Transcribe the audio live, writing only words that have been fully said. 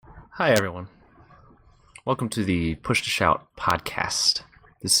Hi, everyone. Welcome to the Push to Shout podcast.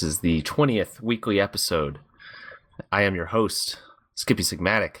 This is the 20th weekly episode. I am your host, Skippy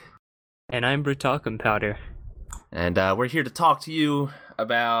Sigmatic. And I'm Brutalcum Powder. And we're here to talk to you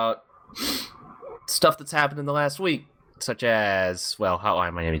about stuff that's happened in the last week, such as, well,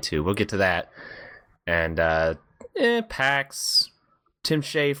 Hotline Miami 2. We'll get to that. And PAX, Tim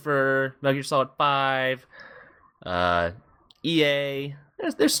Schafer, Metal Gear Solid 5, EA.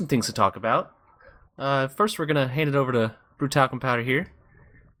 There's some things to talk about. First, we're going to hand it over to Brutalcum Powder here.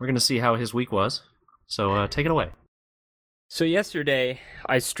 We're going to see how his week was. So take it away. So yesterday,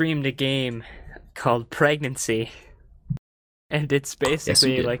 I streamed a game called Pregnancy. And it's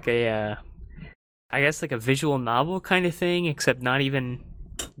basically like a, I guess like a visual novel kind of thing, except not even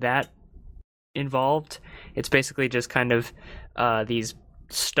that involved. It's basically just kind of these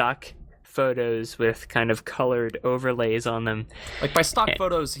stock photos with kind of colored overlays on them. Like by stock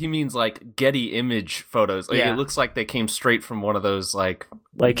photos, he means like Getty image photos. Like it looks like they came straight from one of those like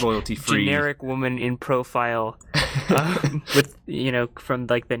royalty-free generic woman in profile, with from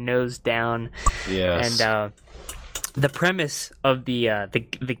like the nose down. Yes. And the premise of the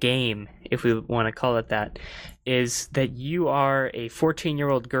game, if we want to call it that, is that you are a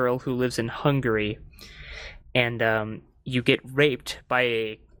 14-year-old girl who lives in Hungary, and you get raped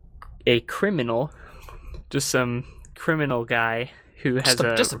by a criminal, just some criminal guy who has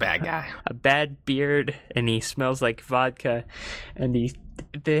just a bad guy, a bad beard, and he smells like vodka, and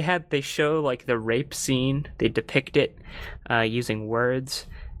they show like the rape scene. They depict it using words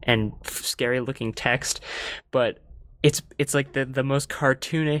and scary looking text, but it's like the most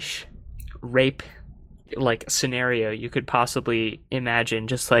cartoonish rape like scenario you could possibly imagine.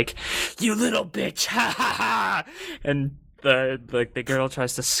 Just like, you little bitch, ha ha ha, and the girl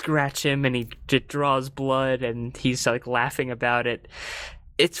tries to scratch him, and he draws blood, and he's like laughing about it.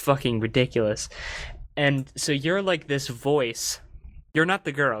 It's fucking ridiculous. And so you're like this voice. You're not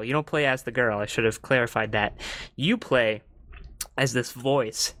the girl. You don't play as the girl. I should have clarified that. You play as this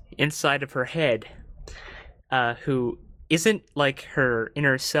voice inside of her head, who isn't like her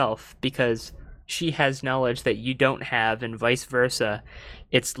inner self, because she has knowledge that you don't have, and vice versa.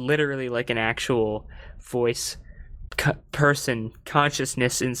 It's literally like an actual voice person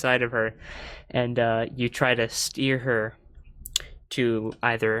consciousness inside of her, and you try to steer her to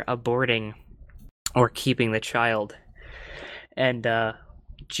either aborting or keeping the child. And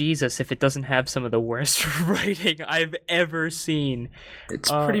Jesus, if it doesn't have some of the worst writing I've ever seen.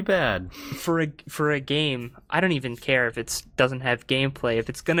 It's pretty bad for a game. I don't even care if it doesn't have gameplay. If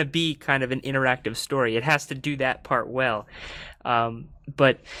it's gonna be kind of an interactive story, it has to do that part well.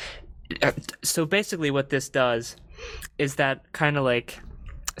 But so basically what this does is that kind of like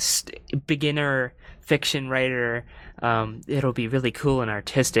beginner fiction writer, it'll be really cool and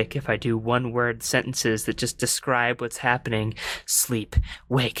artistic if I do one-word sentences that just describe what's happening. Sleep,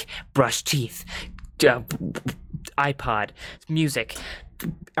 wake, brush teeth, iPod, music,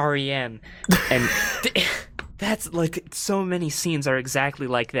 REM, and that's like, so many scenes are exactly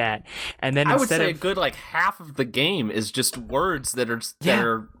like that. And then I would say a good like half of the game is just words that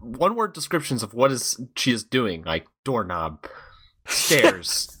are one-word descriptions of what she is doing, like doorknob,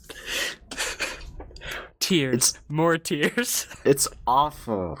 stairs, tears, more tears. It's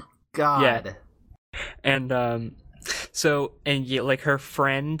awful. God. Yeah. And so, and like her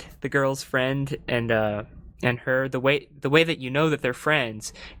friend, the girl's friend, and her, the way that you know that they're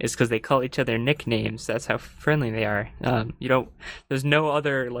friends is because they call each other nicknames. That's how friendly they are. There's no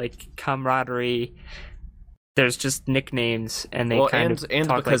other like camaraderie. There's just nicknames, and they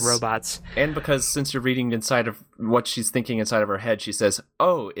talk like robots. And because since you're reading inside of what she's thinking inside of her head, she says,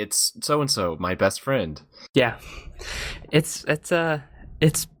 "Oh, it's so and so, my best friend." Yeah, it's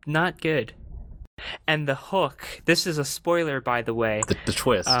not good. And the hook. This is a spoiler, by the way. The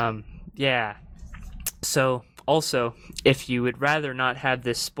twist. Yeah. So, also, if you would rather not have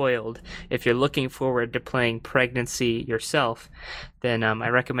this spoiled, if you're looking forward to playing Pregnancy yourself, then I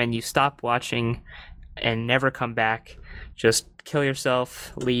recommend you stop watching and never come back. Just kill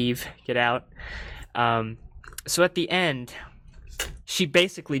yourself, leave, get out. So at the end, she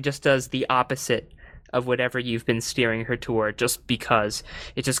basically just does the opposite of whatever you've been steering her toward, just because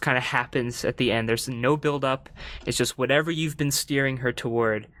it just kind of happens at the end. There's no build-up. It's just whatever you've been steering her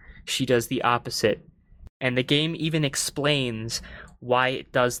toward, she does the opposite. And the game even explains why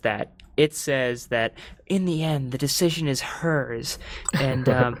it does that. It says that in the end, the decision is hers, and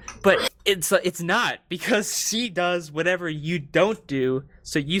but it's not, because she does whatever you don't do,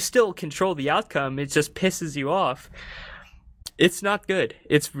 so you still control the outcome. It just pisses you off. It's not good.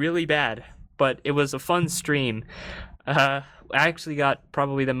 It's really bad. But it was a fun stream. I actually got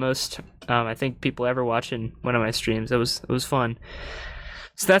probably the most I think people ever watch in one of my streams. It was fun.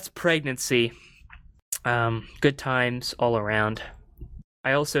 So that's Pregnancy. Good times all around.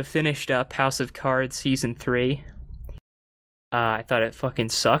 I also finished up House of Cards Season 3. I thought it fucking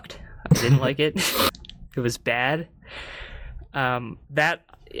sucked. I didn't like it. It was bad. That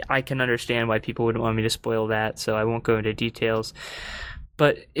I can understand why people wouldn't want me to spoil that, so I won't go into details.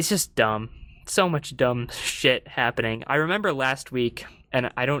 But it's just dumb. So much dumb shit happening. I remember last week,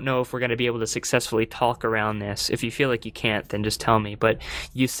 and I don't know if we're going to be able to successfully talk around this. If you feel like you can't, then just tell me. But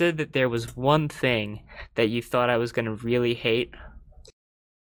you said that there was one thing that you thought I was going to really hate.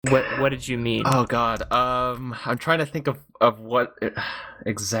 What did you mean? Oh God, I'm trying to think of what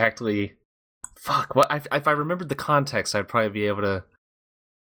exactly. Fuck. What if I remembered the context, I'd probably be able to.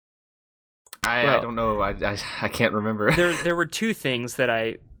 I don't know. I can't remember. There were two things that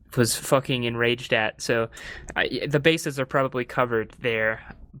I was fucking enraged at. So the bases are probably covered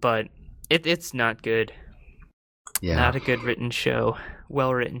there, but it's not good. Yeah, not a good written show.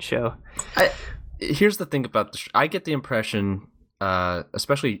 Well written show. Here's the thing about I get the impression,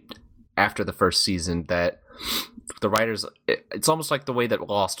 especially after the first season, that the writers, it's almost like the way that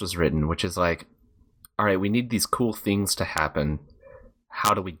Lost was written, which is like, all right, we need these cool things to happen.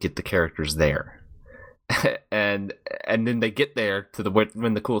 How do we get the characters there? and then they get there to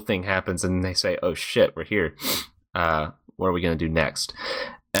when the cool thing happens, and they say, oh shit, we're here. What are we going to do next?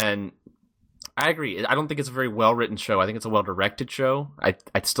 And I agree. I don't think it's a very well-written show. I think it's a well-directed show. I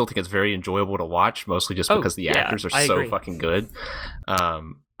still think it's very enjoyable to watch, mostly just because the actors are so agree. fucking good.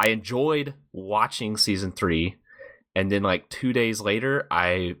 I enjoyed watching season 3, and then like 2 days later,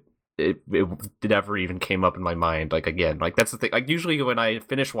 it never even came up in my mind. Like, again, like that's the thing. Like, usually when I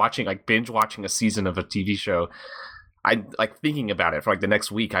finish watching, like binge watching a season of a TV show, I like thinking about it for like the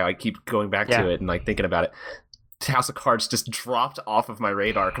next week. I like keep going back to it and like thinking about it. House of Cards just dropped off of my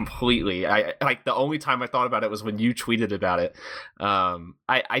radar completely. I like the only time I thought about it was when you tweeted about it.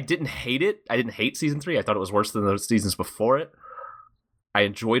 I didn't hate it. I didn't hate season 3. I thought it was worse than those seasons before it. I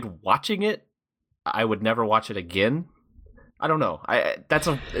enjoyed watching it. I would never watch it again. I don't know.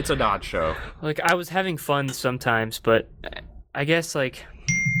 It's an odd show. Like, I was having fun sometimes, but I guess like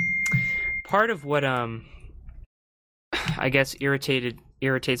part of what I guess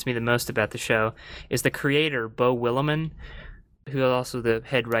irritates me the most about the show is the creator, Beau Willimon, who is also the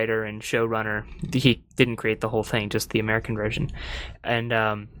head writer and showrunner. He didn't create the whole thing, just the American version. And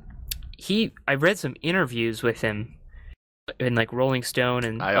I read some interviews with him in like Rolling Stone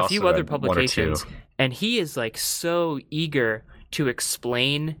and a few other publications, and he is like so eager to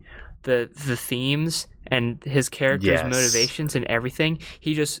explain the themes and his character's motivations and everything.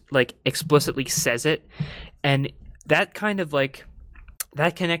 He just like explicitly says it, and that kind of like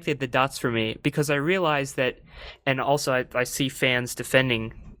that connected the dots for me, because I realized that, and also I see fans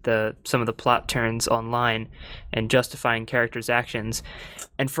defending some of the plot turns online and justifying characters' actions.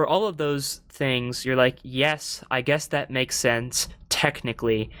 And for all of those things, you're like, yes, I guess that makes sense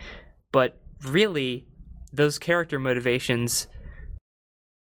technically, but really those character motivations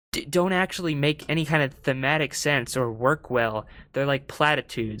don't actually make any kind of thematic sense or work well. They're like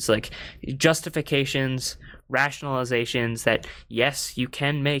platitudes, like justifications, rationalizations that, yes, you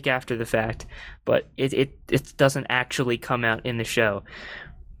can make after the fact, but it doesn't actually come out in the show.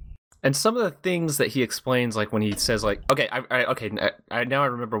 And some of the things that he explains, like when he says, like, okay, I now I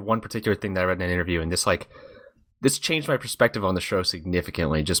remember one particular thing that I read in an interview, and this changed my perspective on the show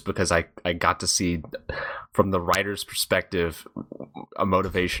significantly, just because I got to see from the writer's perspective a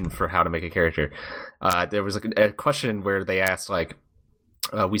motivation for how to make a character. There was a question where they asked, like,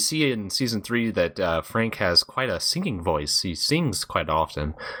 we see in season 3 that Frank has quite a singing voice. He sings quite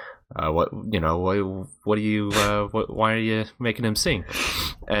often. Why are you making him sing?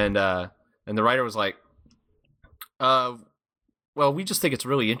 And the writer was like, well, we just think it's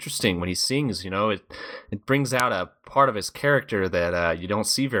really interesting when he sings. It brings out a part of his character that you don't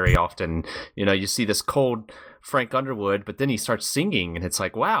see very often. You see this cold Frank Underwood, but then he starts singing, and it's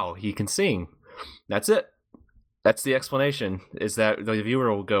like, wow, he can sing. That's it. That's the explanation, is that the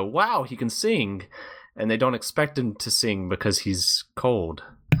viewer will go, wow, he can sing, and they don't expect him to sing because he's cold.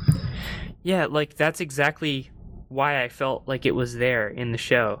 Yeah, like, that's exactly why I felt like it was there in the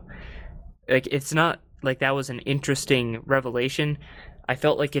show. Like, it's not like that was an interesting revelation. I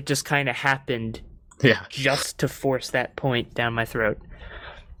felt like it just kind of happened just to force that point down my throat.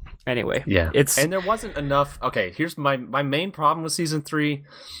 Anyway, and there wasn't enough. Okay, here's my main problem with season 3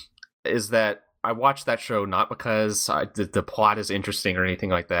 is that I watched that show not because the plot is interesting or anything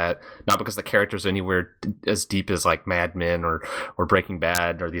like that, not because the characters are anywhere as deep as like Mad Men or Breaking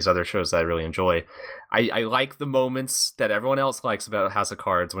Bad or these other shows that I really enjoy. I like the moments that everyone else likes about House of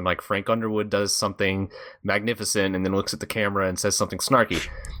Cards, when like Frank Underwood does something magnificent and then looks at the camera and says something snarky.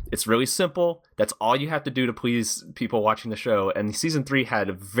 It's really simple. That's all you have to do to please people watching the show. And season 3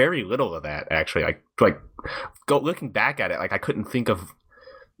 had very little of that, actually. Looking back at it, like I couldn't think of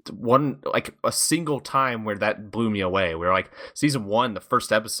a single time where that blew me away. Where like season 1, the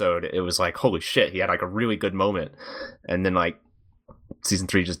first episode, it was like, holy shit, he had like a really good moment. And then like season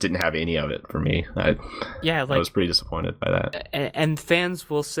 3 just didn't have any of it for me. I was pretty disappointed by that. And fans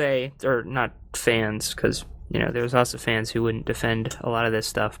will say, or not fans, because there's also fans who wouldn't defend a lot of this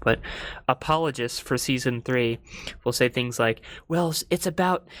stuff, but apologists for season 3 will say things like, well, it's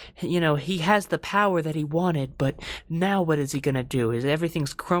about, he has the power that he wanted, but now what is he going to do? Is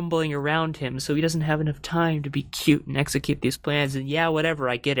everything's crumbling around him, so he doesn't have enough time to be cute and execute these plans. And yeah, whatever,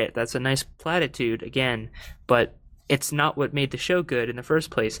 I get it. That's a nice platitude, again, but it's not what made the show good in the first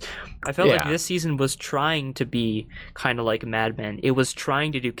place. I felt like this season was trying to be kind of like Mad Men. It was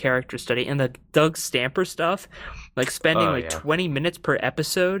trying to do character study, and the Doug Stamper stuff, like spending 20 minutes per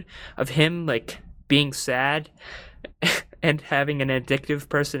episode of him like being sad and having an addictive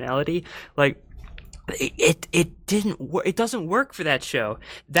personality, like it didn't work. It doesn't work for that show.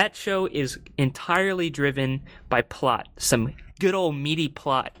 That show is entirely driven by plot. Some good old meaty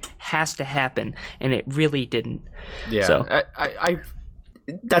plot has to happen, and it really didn't. Yeah, so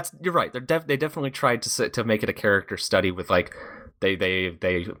you're right. They definitely tried to make it a character study with like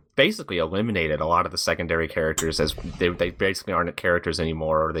they basically eliminated a lot of the secondary characters, as they basically aren't characters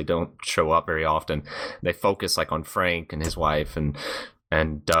anymore, or they don't show up very often. They focus like on Frank and his wife and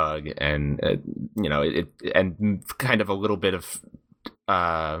Doug and and kind of a little bit of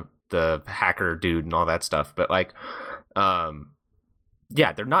the hacker dude and all that stuff, but like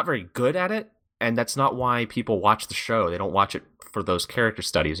they're not very good at it, and that's not why people watch the show. They don't watch it for those character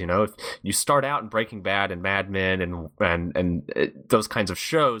studies. If you start out in Breaking Bad and Mad Men and those kinds of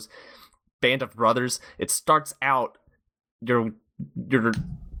shows, Band of Brothers, it starts out you're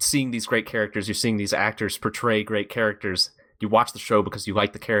seeing these great characters, you're seeing these actors portray great characters. You watch the show because you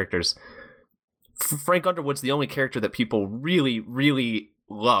like the characters. Frank Underwood's the only character that people really, really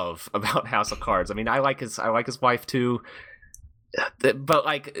love about House of Cards. I mean, I like his wife too, but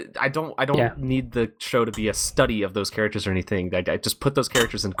like I don't need the show to be a study of those characters or anything. I just put those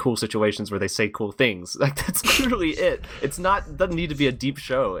characters in cool situations where they say cool things. Like that's literally it. Doesn't need to be a deep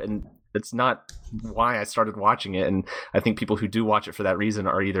show, and it's not why I started watching it. And I think people who do watch it for that reason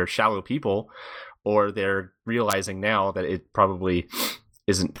are either shallow people, or they're realizing now that it probably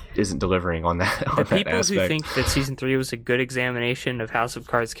isn't delivering on that. The people who think that season 3 was a good examination of House of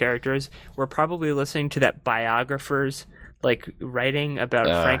Cards characters were probably listening to that biographers like writing about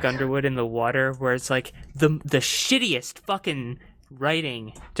Frank Underwood in the water, where it's like the shittiest fucking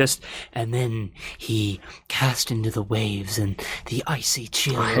writing, and then he cast into the waves and the icy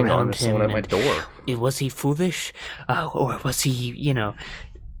chill around him. At my door. Was he foolish, or was he?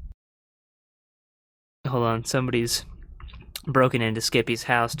 Hold on, somebody's broken into Skippy's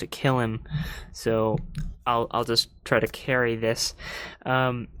house to kill him, so I'll just try to carry this.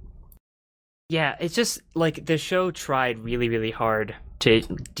 It's just like the show tried really, really hard to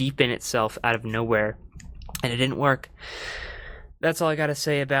deepen itself out of nowhere, and it didn't work. That's all I gotta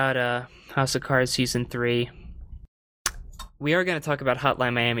say about House of Cards season 3. We are gonna talk about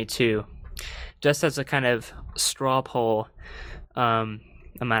Hotline Miami 2, just as a kind of straw poll. I'm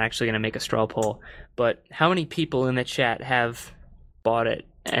not actually going to make a straw poll, but how many people in the chat have bought it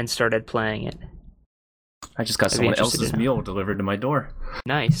and started playing it? I just got someone else's meal delivered to my door.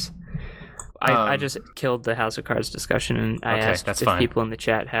 Nice. I just killed the House of Cards discussion, and I asked if people in the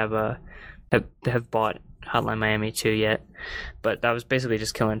chat have bought Hotline Miami 2 yet, but that was basically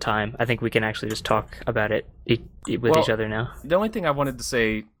just killing time. I think we can actually just talk about it with each other now. The only thing I wanted to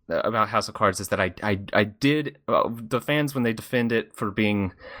say about House of Cards is that I did the fans, when they defend it for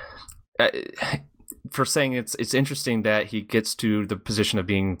being for saying it's interesting that he gets to the position of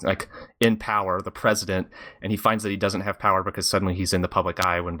being like in power, the president, and he finds that he doesn't have power because suddenly he's in the public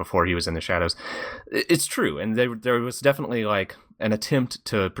eye when before he was in the shadows. It's true, and there was definitely like an attempt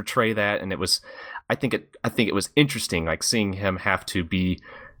to portray that, and it was I think it was interesting, like seeing him have to be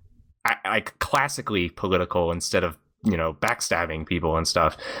like classically political instead of backstabbing people and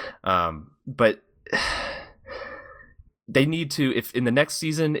stuff. But they need to, if in the next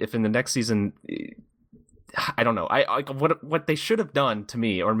season, I don't know. What they should have done to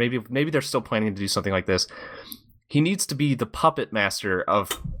me, or maybe they're still planning to do something like this. He needs to be the puppet master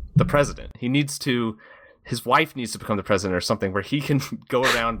of the president. His wife needs to become the president or something, where he can go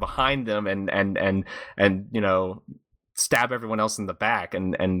around behind them and stab everyone else in the back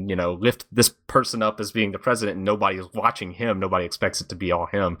and lift this person up as being the president, and nobody is watching him. Nobody expects it to be all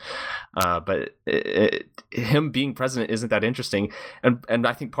him. But him being president isn't that interesting. And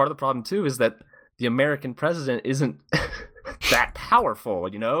I think part of the problem too is that the American president isn't that powerful,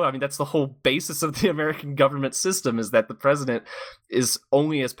 I mean, that's the whole basis of the American government system, is that the president is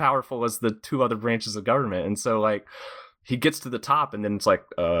only as powerful as the two other branches of government. And so like he gets to the top and then it's like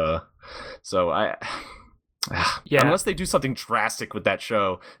unless they do something drastic with that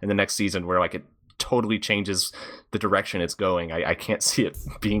show in the next season where like it totally changes the direction it's going, I can't see it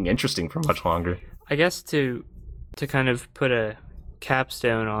being interesting for much longer. I guess to kind of put a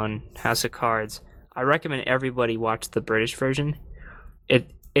capstone on House of Cards, I recommend everybody watch the British version.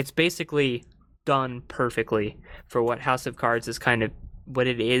 It's basically done perfectly for what House of Cards is kind of what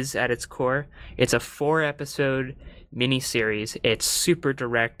it is at its core. It's a 4-episode miniseries. It's super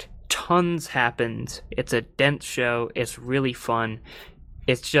direct. Tons happens. It's a dense show. It's really fun.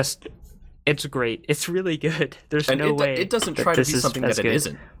 It's great. It's really good. There's no way it doesn't try to be something that it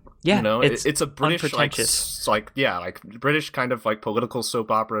isn't. Yeah, it's a British like British kind of like political soap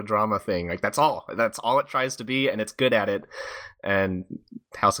opera drama thing. Like that's all it tries to be, and it's good at it. And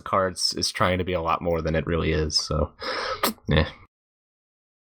House of Cards is trying to be a lot more than it really is. So, yeah.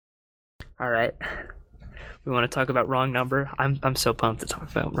 All right, we want to talk about Wrong Number. I'm so pumped to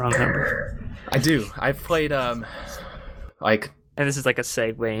talk about Wrong Number. I do. I've played and this is like a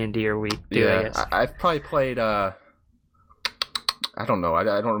segue into your week. I guess. I've probably played I don't know. I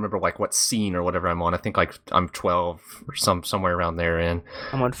don't remember like what scene or whatever I'm on. I think like I'm 12 or somewhere around there. In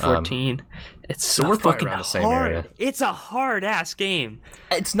I'm on 14. It's so we're fucking around the same hard. area. It's a hard ass game.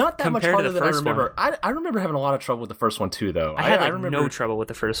 It's not that much harder than I remember. I remember having a lot of trouble with the first one too, though. I had no trouble with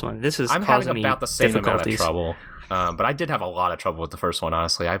the first one. I'm having about the same amount of trouble. But I did have a lot of trouble with the first one.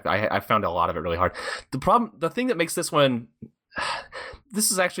 Honestly, I found a lot of it really hard. The thing that makes this one,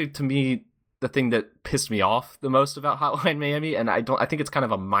 this is actually to me the thing that pissed me off the most about Hotline Miami, and I think it's kind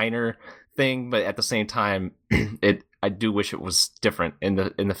of a minor thing, but at the same time, I do wish it was different in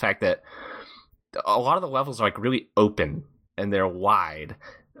the fact that a lot of the levels are like really open and they're wider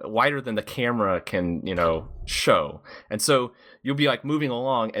than the camera can, show. And so you'll be like moving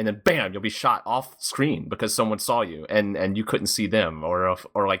along and then bam, you'll be shot off screen because someone saw you and you couldn't see them, or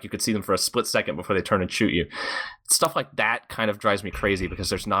like you could see them for a split second before they turn and shoot you. Stuff like that kind of drives me crazy because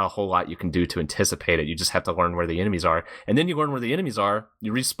there's not a whole lot you can do to anticipate it. You just have to learn where the enemies are. And then you learn where the enemies are,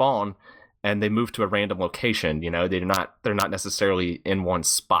 you respawn, and they move to a random location. They're not necessarily in one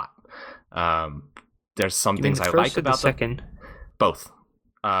spot. There's some things I like about the second. Both.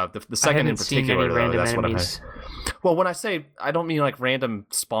 The second in particular, though, that's what I'm. Well, when I say I don't mean like random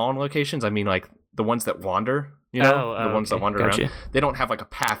spawn locations, I mean like the ones that wander. The ones that wander around. They don't have like a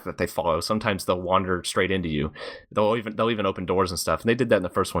path that they follow. Sometimes they'll wander straight into you. They'll even open doors and stuff. And they did that in the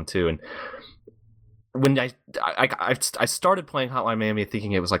first one too. And when I started playing Hotline Miami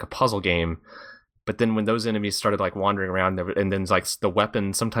thinking it was like a puzzle game, but then when those enemies started like wandering around, and then like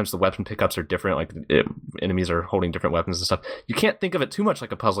sometimes the weapon pickups are different. Like enemies are holding different weapons and stuff. You can't think of it too much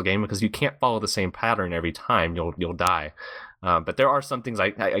like a puzzle game because you can't follow the same pattern every time. You'll die. But there are some things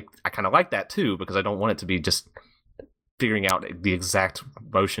I kind of like that too, because I don't want it to be just figuring out the exact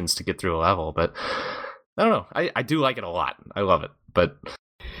motions to get through a level. But I don't know. I do like it a lot. I love it. But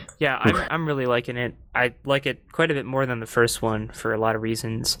yeah, I'm really liking it. I like it quite a bit more than the first one for a lot of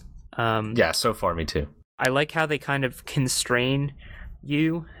reasons. Yeah, so far me too. I like how they kind of constrain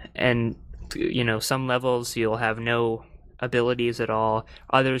you, and some levels you'll have no abilities at all.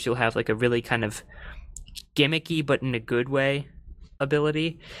 Others you'll have like a really kind of gimmicky but in a good way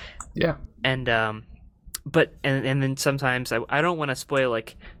ability. Yeah. And but then sometimes I don't want to spoil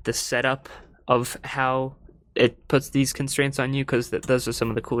like the setup of how it puts these constraints on you, because those are some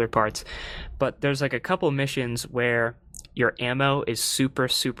of the cooler parts. But there's like a couple missions where your ammo is super,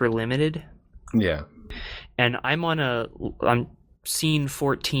 super limited. Yeah. And I'm scene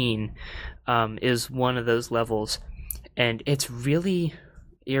 14 is one of those levels, and it's really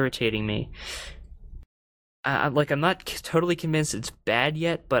irritating me. I'm not totally convinced it's bad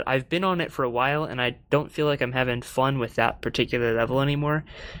yet, but I've been on it for a while, and I don't feel like I'm having fun with that particular level anymore,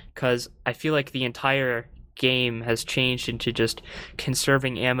 because I feel like the entire game has changed into just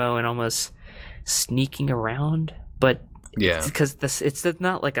conserving ammo and almost sneaking around. But yeah, because it's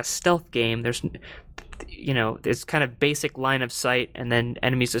not like a stealth game. it's kind of basic line of sight, and then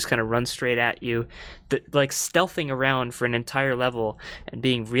enemies just kind of run straight at you. Like stealthing around for an entire level and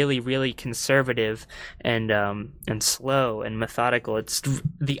being really, really conservative and slow and methodical. It's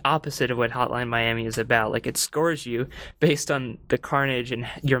the opposite of what Hotline Miami is about. Like, it scores you based on the carnage and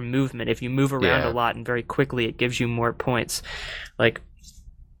your movement. If you move around a lot and very quickly, it gives you more points. Like,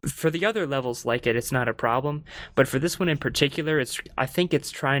 for the other levels like it's not a problem, but for this one in particular, I think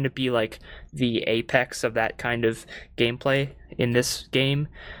it's trying to be like the apex of that kind of gameplay in this game,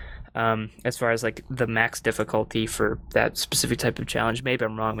 as far as like the max difficulty for that specific type of challenge. Maybe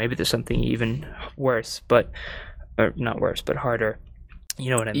I'm wrong. Maybe there's something even worse, or not worse, but harder. You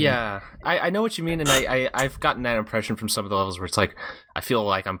know what I mean? Yeah, I know what you mean, and I've gotten that impression from some of the levels where it's like, I feel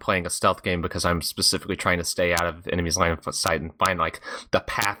like I'm playing a stealth game because I'm specifically trying to stay out of enemies' line of sight and find like the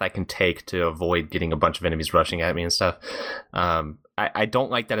path I can take to avoid getting a bunch of enemies rushing at me and stuff. I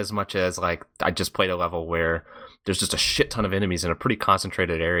don't like that as much as like I just played a level where there's just a shit ton of enemies in a pretty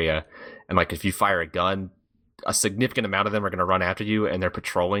concentrated area, and like if you fire a gun, a significant amount of them are going to run after you, and they're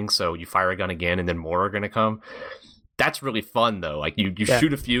patrolling, so you fire a gun again and then more are going to come. That's really fun though. Like you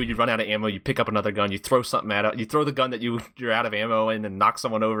shoot a few, you run out of ammo, you pick up another gun, you throw something at it, you throw the gun that you're out of ammo in and knock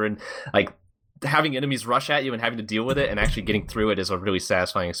someone over, and like having enemies rush at you and having to deal with it and actually getting through it is a really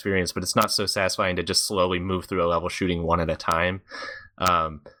satisfying experience. But it's not so satisfying to just slowly move through a level shooting one at a time.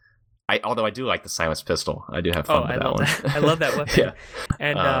 Although I do like the silenced pistol, I do have fun with that one. I love that weapon. Yeah.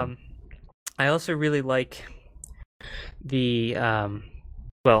 And I also really like the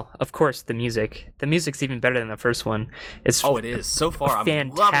well, of course, the music. The music's even better than the first one. It is. So far,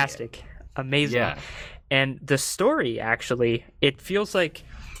 fantastic. I'm Amazing. Yeah. And the story, actually, it feels like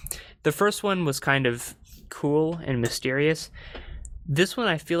the first one was kind of cool and mysterious. This one,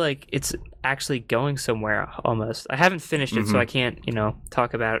 I feel like it's actually going somewhere almost. I haven't finished it, so I can't,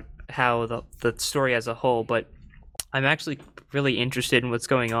 talk about how the story as a whole, but I'm actually really interested in what's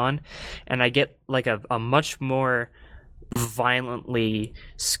going on, and I get like a much more violently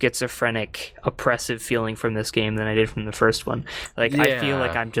schizophrenic, oppressive feeling from this game than I did from the first one. Like, I feel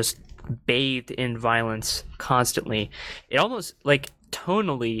like I'm just bathed in violence constantly. It almost, like,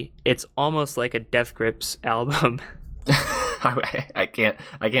 tonally, it's almost like a Death Grips album. I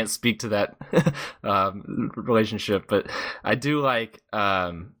can't speak to that relationship, but I do like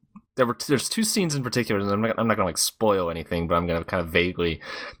there's two scenes in particular, and I'm not gonna like spoil anything, but I'm gonna kind of vaguely.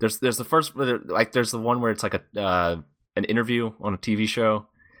 There's the first, like there's the one where it's like an interview on a TV show,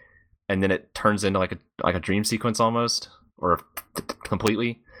 and then it turns into like a dream sequence almost, or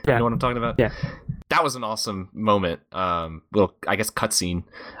completely. Yeah. You know what I'm talking about? Yeah. That was an awesome moment. Little, I guess, cutscene,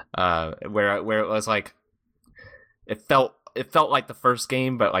 where it was like, it felt like the first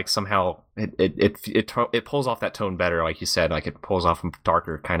game, but like somehow it pulls off that tone better, like you said. Like it pulls off a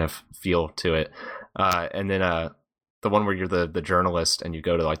darker kind of feel to it. And then the one where you're the journalist and you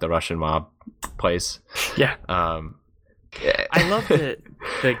go to like the Russian mob place. Yeah. I love the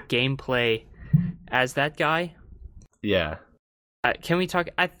gameplay as that guy. Yeah. Can we talk?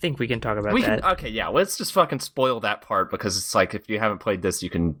 I think we can talk about that. Okay, yeah. Let's just fucking spoil that part, because it's like, if you haven't played this, you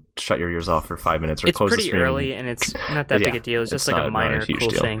can shut your ears off for 5 minutes or it's close the pretty stream. early, and it's not that big a deal. It's just like a minor cool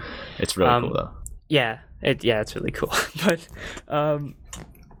deal. thing. It's really cool though. Yeah, it's really cool. But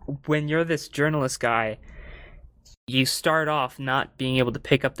when you're this journalist guy, you start off not being able to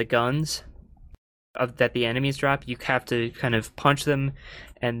pick up the guns that the enemies drop. You have to kind of punch them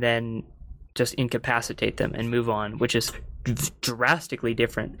and then just incapacitate them and move on, which is drastically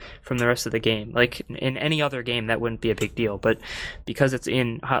different from the rest of the game. Like in any other game, that wouldn't be a big deal, but because it's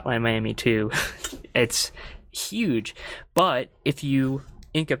in Hotline Miami 2, it's huge. But if you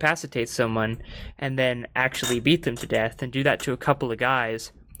incapacitate someone and then actually beat them to death, and do that to a couple of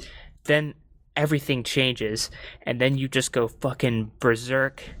guys, then everything changes, and then you just go fucking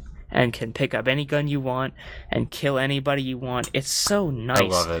berserk and can pick up any gun you want and kill anybody you want. It's so nice. I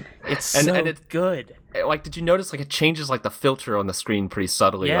love it. It's and so it's good. Like, did you notice, like, it changes, like, the filter on the screen pretty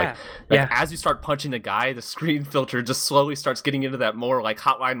subtly? Yeah. Like as you start punching the guy, the screen filter just slowly starts getting into that more, like,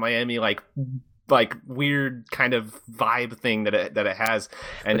 Hotline Miami, like weird kind of vibe thing that it has.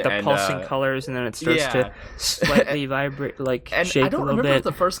 And with the pulsing colors, and then it starts to slightly vibrate, like, and shake a little bit. I don't remember if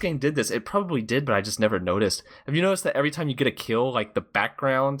the first game did this. It probably did, but I just never noticed. Have you noticed that every time you get a kill, like, the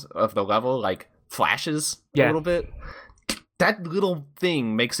background of the level, like, flashes a little bit? That little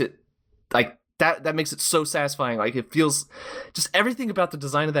thing makes it, like, that makes it so satisfying. Like, it feels, just everything about the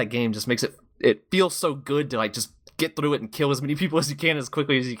design of that game just makes it feels so good to, like, just get through it and kill as many people as you can as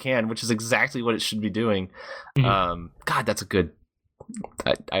quickly as you can, which is exactly what it should be doing. Mm-hmm. God, that's a good.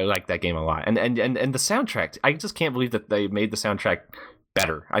 I like that game a lot, and the soundtrack. I just can't believe that they made the soundtrack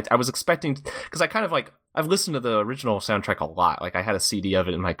better. I was expecting, because I kind of like I've listened to the original soundtrack a lot. Like I had a CD of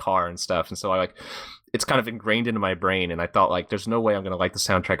it in my car and stuff, and so I like it's kind of ingrained into my brain. And I thought like, there's no way I'm gonna like the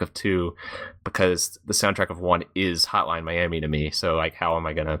soundtrack of 2 because the soundtrack of 1 is Hotline Miami to me. So like, how am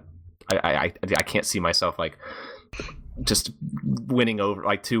I gonna? I can't see myself like just winning over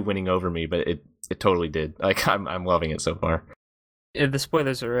like 2 winning over me, but it totally did. Like I'm loving it so far. The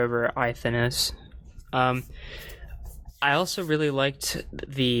spoilers are over. I finished. I also really liked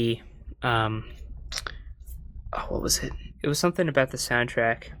the what was it? It was something about the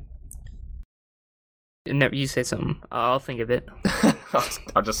soundtrack. No, you say something. I'll think of it.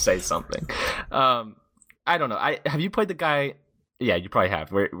 I'll just say something. I don't know. Have you played the guy? Yeah, you probably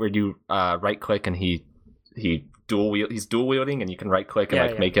have. Where you right click and he's dual wielding, and you can right click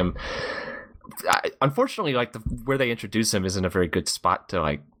and make him. Unfortunately, like where they introduce him isn't a very good spot to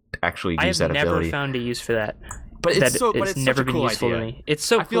like actually use that ability. I have never found a use for that. But it's never been useful idea. To me. It's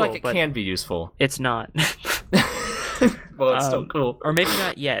so cool. I feel like it can be useful. It's not. Well, it's still cool. Or maybe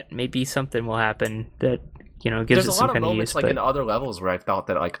not yet. Maybe something will happen that gives There's it a some lot of kind moments of use. Like in other levels where I felt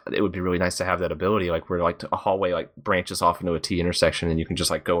that like it would be really nice to have that ability, like where like a hallway like branches off into a T intersection and you can just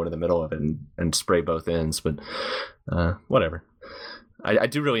like go into the middle of it and spray both ends. But whatever. I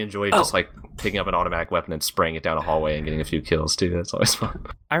do really enjoy just like picking up an automatic weapon and spraying it down a hallway and getting a few kills too. That's always fun.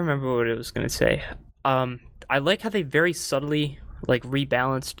 I remember what I was gonna say. I like how they very subtly like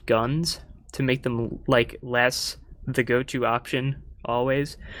rebalanced guns to make them like less the go-to option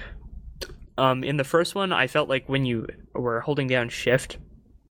always. In the first one, I felt like when you were holding down shift,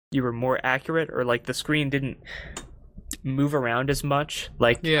 you were more accurate, or like the screen didn't move around as much.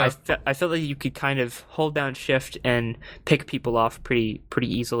 Like I felt like you could kind of hold down shift and pick people off pretty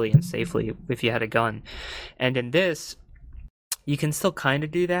easily and safely if you had a gun. And in this, you can still kind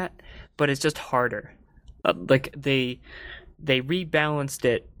of do that, but it's just harder. Like they rebalanced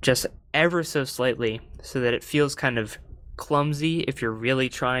it just ever so slightly so that it feels kind of clumsy if you're really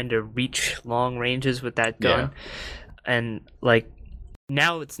trying to reach long ranges with that gun. And like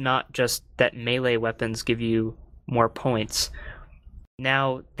now it's not just that melee weapons give you more points.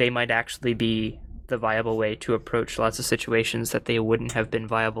 Now they might actually be the viable way to approach lots of situations that they wouldn't have been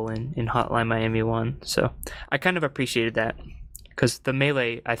viable in Hotline Miami 1. So I kind of appreciated that. Because the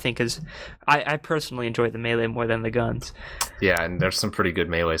melee, I think, I personally enjoy the melee more than the guns. Yeah, and there's some pretty good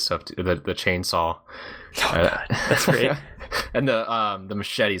melee stuff too. The chainsaw. Oh, God, that's great. And the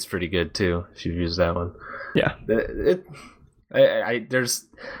machete's pretty good too, if you've used that one. Yeah.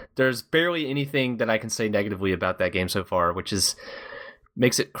 There's barely anything that I can say negatively about that game so far, which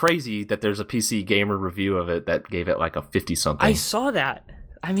makes it crazy that there's a PC Gamer review of it that gave it like a 50-something. I saw that.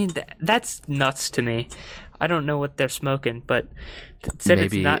 I mean, that's nuts to me. I don't know what they're smoking, but it said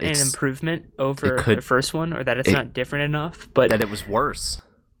maybe it's not an improvement over the first one, or that it's not different enough, but that it was worse.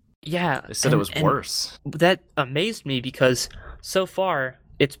 Yeah. They said it was worse. That amazed me because so far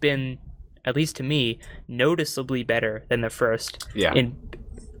it's been, at least to me, noticeably better than the first. Yeah. In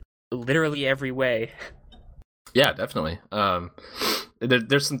literally every way. Yeah, definitely.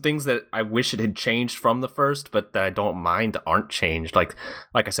 There's some things that I wish it had changed from the first, but that I don't mind aren't changed. Like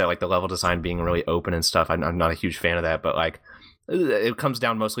I said, like the level design being really open and stuff. I'm not a huge fan of that, but like it comes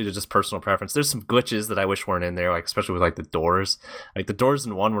down mostly to just personal preference. There's some glitches that I wish weren't in there, like especially with like the doors. Like the doors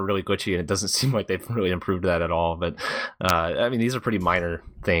in 1 were really glitchy, and it doesn't seem like they've really improved that at all. But I mean, these are pretty minor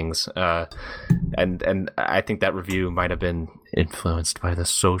things, and I think that review might have been influenced by the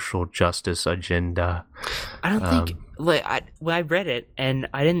social justice agenda. I don't think. Like I read it and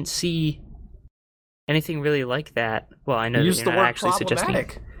I didn't see anything really like that. Well, I know that you're not actually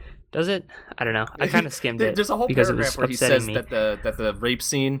suggesting. Does it? I don't know. I kind of skimmed it. There's a whole paragraph where he says that the rape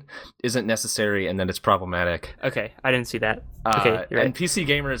scene isn't necessary and that it's problematic. Okay, I didn't see that. Okay, you're right. And PC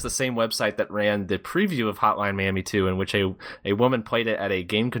Gamer is the same website that ran the preview of Hotline Miami 2, in which a woman played it at a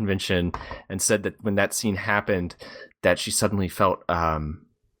game convention and said that when that scene happened, that she suddenly felt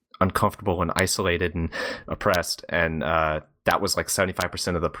uncomfortable and isolated and oppressed, and that was like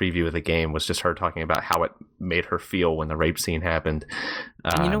 75% of the preview of the game was just her talking about how it made her feel when the rape scene happened.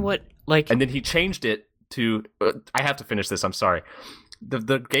 And you know what? Like, and then he changed it to. I have to finish this. I'm sorry.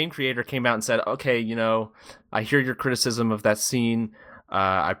 The game creator came out and said, "Okay, I hear your criticism of that scene.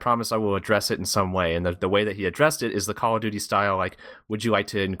 I promise I will address it in some way." And the way that he addressed it is the Call of Duty style. Like, would you like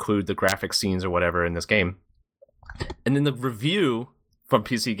to include the graphic scenes or whatever in this game? And then the review from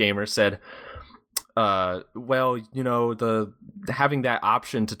PC Gamer said, well, the having that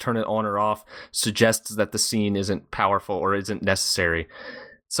option to turn it on or off suggests that the scene isn't powerful or isn't necessary.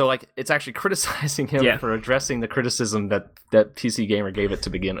 So like it's actually criticizing him for addressing the criticism that PC Gamer gave it to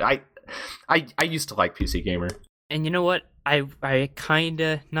begin with. I used to like PC Gamer. And you know what? I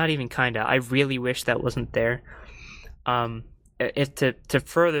kinda, not even kinda, I really wish that wasn't there. If to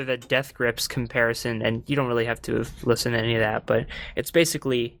further the Death Grips comparison, and you don't really have to listen to any of that, but it's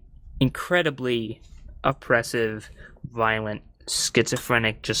basically incredibly oppressive, violent,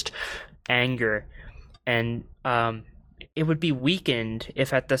 schizophrenic, just anger, and it would be weakened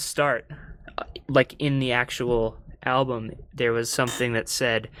if at the start, like in the actual album, there was something that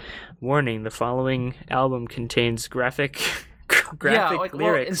said, "Warning: the following album contains graphic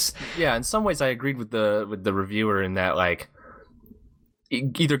lyrics." Well, in some ways, I agreed with the reviewer in that, like,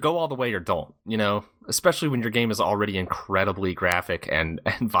 either go all the way or don't. You know, especially when your game is already incredibly graphic and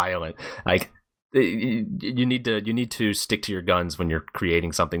violent. Like, you need to stick to your guns when you're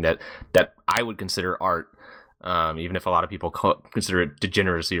creating something that I would consider art. Even if a lot of people consider it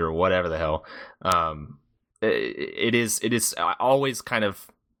degeneracy or whatever the hell, it is always kind of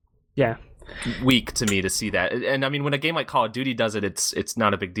weak to me to see that. And I mean, when a game like Call of Duty does it, it's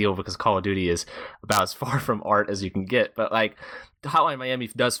not a big deal because Call of Duty is about as far from art as you can get. But like, Hotline Miami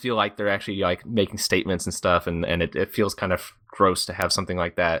does feel like they're actually like making statements and stuff, and it feels kind of gross to have something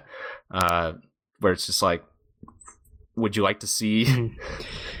like that, where it's just like, would you like to see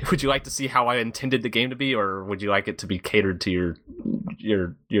how I intended the game to be, or would you like it to be catered to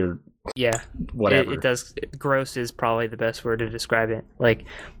your whatever? It does. Gross is probably the best word to describe it. Like,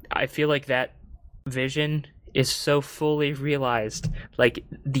 I feel like that vision is so fully realized. Like,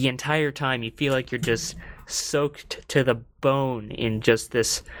 the entire time you feel like you're just soaked to the bone in just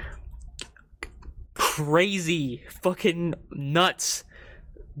this crazy fucking nuts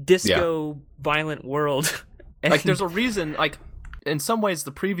disco violent world. Like, there's a reason, like, in some ways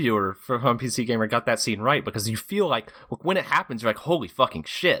the previewer from PC Gamer got that scene right, because you feel like when it happens, you're like, holy fucking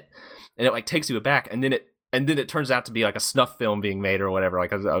shit, and it like takes you aback, and then it turns out to be like a snuff film being made or whatever,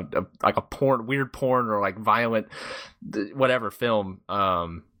 like a weird porn or like violent whatever film,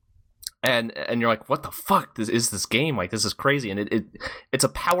 and you're like, what the fuck is this game? Like, this is crazy. And it's a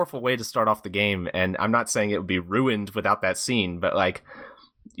powerful way to start off the game, and I'm not saying it would be ruined without that scene, but like,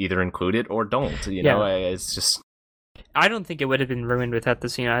 either include it or don't, you know. It's just, I don't think it would have been ruined without the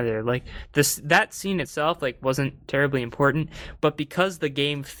scene either. Like, that scene itself, like, wasn't terribly important, but because the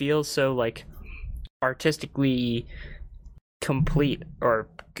game feels so like artistically complete or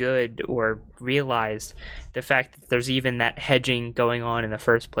good or realized, the fact that there's even that hedging going on in the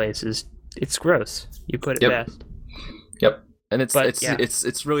first place it's gross. You put it best. Yep. And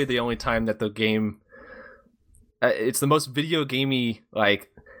it's really the only time that the game, it's the most video gamey like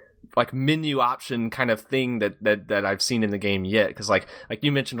menu option kind of thing that I've seen in the game yet, because like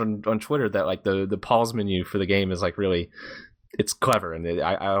you mentioned on Twitter that like the pause menu for the game is like really, it's clever, and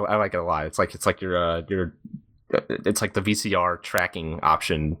I like it a lot. It's like your it's like the VCR tracking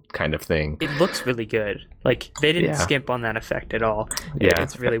option kind of thing. It looks really good. Like, they didn't skimp on that effect at all.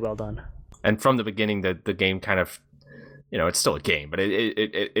 It's really well done. And from the beginning, the game kind of, you know, it's still a game, but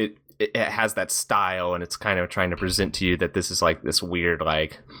it has that style, and it's kind of trying to present to you that this is like this weird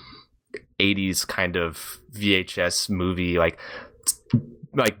like 80s kind of VHS movie, like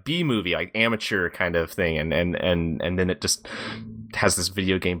B movie, like amateur kind of thing, and then it just has this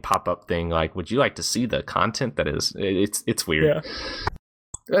video game pop-up thing like, would you like to see the content that is, it's weird.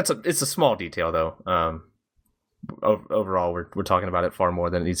 It's a small detail though. Overall, we're talking about it far more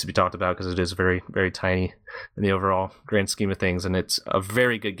than it needs to be talked about, because it is very, very tiny in the overall grand scheme of things, and it's a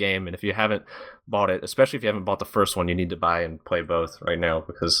very good game. And if you haven't bought it, especially if you haven't bought the first one, you need to buy and play both right now,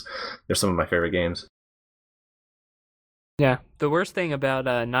 because they're some of my favorite games. Yeah, the worst thing about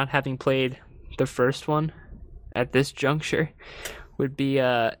not having played the first one at this juncture would be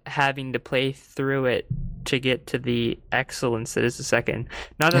having to play through it to get to the excellence that is the second.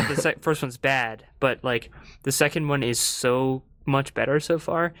 Not that the first one's bad, but like, the second one is so much better so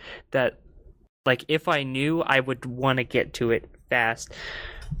far that, like, if I knew, I would want to get to it fast.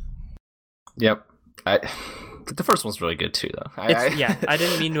 Yep. The first one's really good too, though. I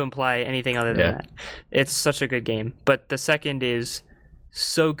didn't mean to imply anything other than that. It's such a good game, but the second is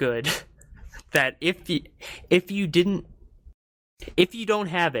so good that if you don't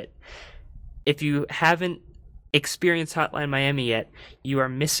have it, if you haven't experienced Hotline Miami yet, you are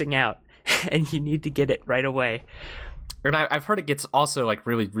missing out, and you need to get it right away. And I've heard it gets also like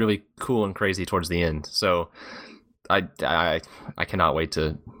really, really cool and crazy towards the end. So I cannot wait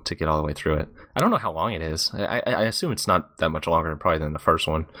to get all the way through it. I don't know how long it is. I assume it's not that much longer probably than the first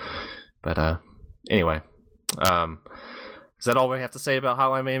one. But anyway, is that all we have to say about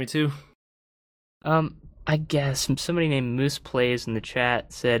Hotline Miami 2? I guess somebody named Moose Plays in the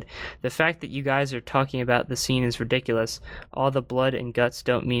chat said, the fact that you guys are talking about the scene is ridiculous. All the blood and guts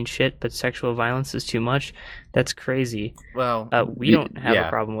don't mean shit, but sexual violence is too much. That's crazy. Well, we don't have a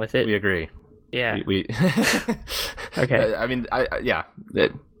problem with it. We agree. Yeah. We Okay. I mean, yeah.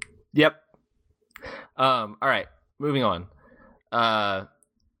 Yep. All right. Moving on.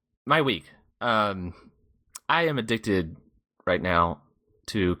 My week. I am addicted right now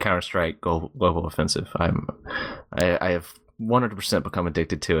to Counter-Strike Global Offensive. I have 100% become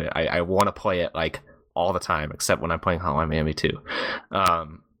addicted to it. I want to play it like all the time, except when I'm playing Hotline Miami 2.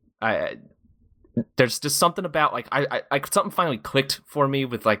 There's just something about like something finally clicked for me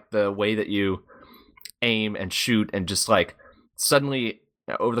with like the way that you aim and shoot, and just like suddenly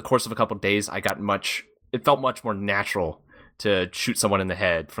over the course of a couple of days, it felt much more natural to shoot someone in the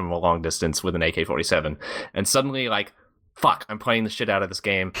head from a long distance with an AK-47, and suddenly like, fuck, I'm playing the shit out of this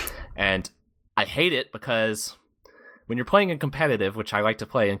game, and I hate it because when you're playing in competitive, which I like to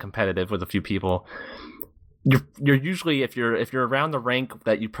play in competitive with a few people, you're usually, if you're around the rank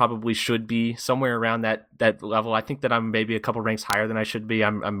that you probably should be, somewhere around that level. I think that I'm maybe a couple ranks higher than I should be.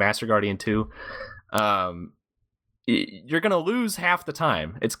 I'm Master Guardian 2. You're gonna lose half the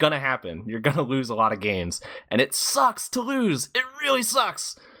time. It's gonna happen. You're gonna lose a lot of games, and it sucks to lose. It really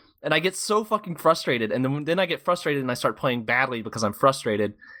sucks. And I get so fucking frustrated, and then I get frustrated and I start playing badly because I'm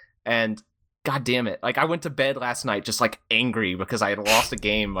frustrated, and god damn it. Like, I went to bed last night just like angry because I had lost a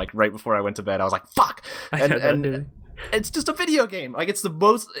game like right before I went to bed. I was like, fuck. And it's just a video game. Like, it's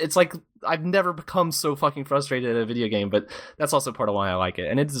like I've never become so fucking frustrated at a video game, but that's also part of why I like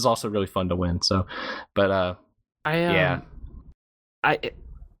it. And it is also really fun to win. So, but yeah.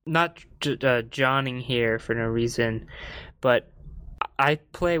 Not Johnning here for no reason, but I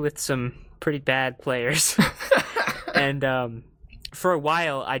play with some pretty bad players. And for a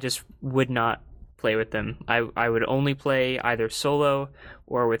while, I just would not play with them. I would only play either solo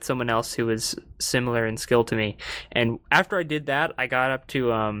or with someone else who was similar in skill to me. And after I did that, I got up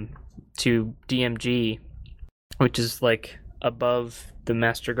to DMG, which is like above the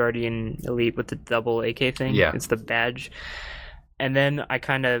Master Guardian Elite with the double AK thing. Yeah. It's the badge. And then I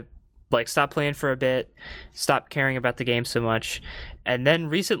kind of like stopped playing for a bit, stopped caring about the game so much. And then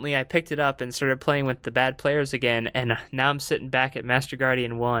recently I picked it up and started playing with the bad players again, and now I'm sitting back at Master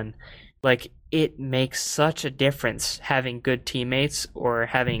Guardian 1. Like, it makes such a difference having good teammates or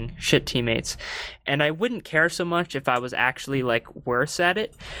having shit teammates. And I wouldn't care so much if I was actually like worse at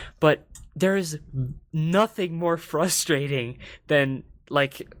it, but there is nothing more frustrating than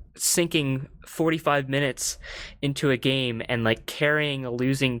like sinking 45 minutes into a game and like carrying a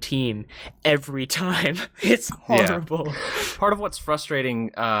losing team every time. It's horrible. Yeah. Part of what's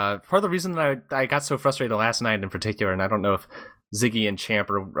frustrating, part of the reason that I got so frustrated last night in particular, and I don't know if Ziggy and Champ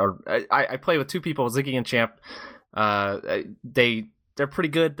I play with two people, Ziggy and Champ. They're pretty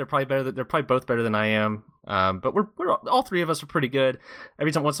good. They're probably both better than I am. But we're all three of us are pretty good.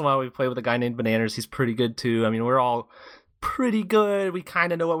 Every time once in a while we play with a guy named Bananas. He's pretty good too. I mean, we're all pretty good. We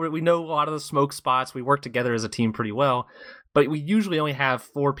kind of know we know a lot of the smoke spots. We work together as a team pretty well, but we usually only have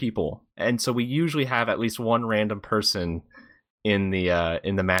 4 people, and so we usually have at least one random person in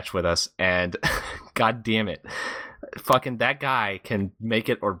the match with us. And god damn it, fucking that guy can make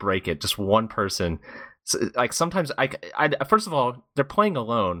it or break it. Just one person. So, like, sometimes I first of all, they're playing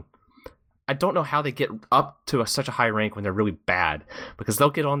alone. I don't know how they get up to such a high rank when they're really bad, because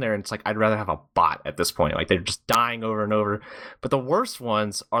they'll get on there and it's like, I'd rather have a bot at this point. Like, they're just dying over and over. But the worst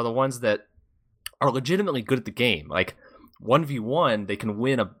ones are the ones that are legitimately good at the game. Like 1v1, they can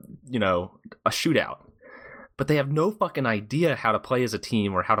win a shootout, but they have no fucking idea how to play as a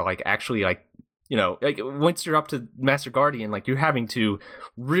team or how to like actually like, like once you're up to Master Guardian, like you're having to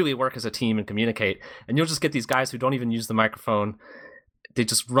really work as a team and communicate. And you'll just get these guys who don't even use the microphone. They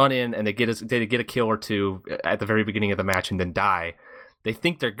just run in and they get a kill or two at the very beginning of the match and then die. They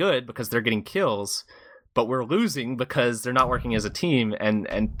think they're good because they're getting kills, but we're losing because they're not working as a team, and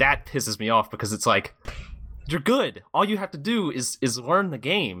that pisses me off, because it's like, you're good. All you have to do is learn the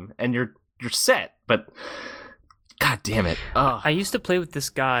game and you're set. But god damn it. Ugh. I used to play with this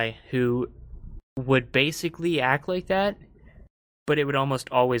guy who would basically act like that, but it would almost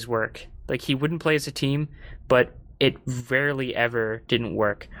always work. Like, he wouldn't play as a team, but it rarely ever didn't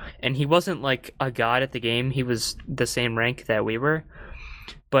work. And he wasn't like a god at the game. He was the same rank that we were.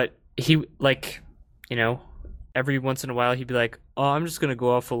 But he, like, every once in a while he'd be like, oh, I'm just going to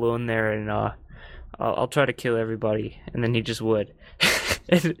go off alone there and I'll try to kill everybody. And then he just would.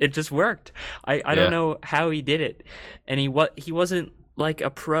 It just worked. I don't know how he did it. And he wasn't like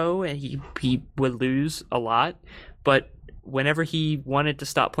a pro, and he would lose a lot. But whenever he wanted to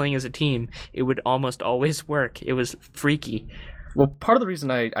stop playing as a team, it would almost always work. It was freaky. Well, part of the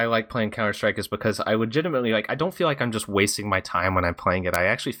reason I like playing Counter-Strike is because I legitimately, like, I don't feel like I'm just wasting my time when I'm playing it. I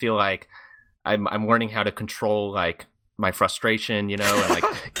actually feel like I'm learning how to control, like, my frustration, you know, and,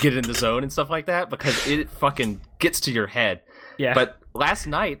 like, get in the zone and stuff like that, because it fucking gets to your head. Yeah. But last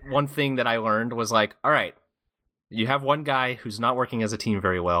night, one thing that I learned was, like, all right, you have one guy who's not working as a team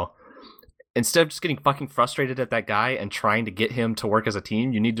very well. Instead of just getting fucking frustrated at that guy and trying to get him to work as a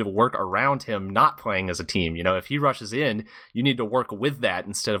team, you need to work around him not playing as a team. You know, if he rushes in, you need to work with that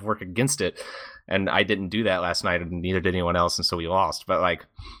instead of work against it. And I didn't do that last night, and neither did anyone else, and so we lost. But, like,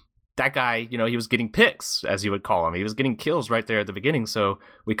 that guy, you know, he was getting picks, as you would call him. He was getting kills right there at the beginning, so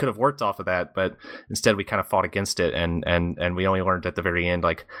we could have worked off of that, but instead we kind of fought against it, and we only learned at the very end,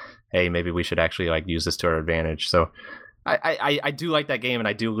 like, hey, maybe we should actually, like, use this to our advantage. So I do like that game, and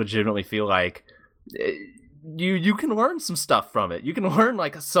I do legitimately feel like you can learn some stuff from it. You can learn,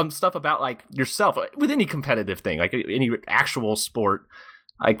 like, some stuff about, like, yourself with any competitive thing, like any actual sport.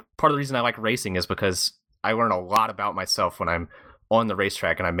 Like, part of the reason I like racing is because I learn a lot about myself when I'm on the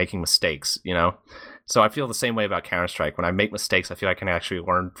racetrack and I'm making mistakes, you know? So I feel the same way about Counter-Strike. When I make mistakes, I feel I can actually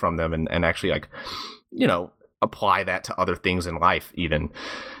learn from them and actually, like, you know, apply that to other things in life even.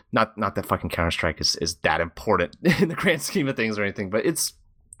 Not that fucking Counter-Strike is that important in the grand scheme of things or anything, but it's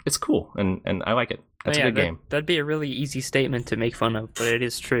cool, and I like it. That's a good game. That'd be a really easy statement to make fun of, but it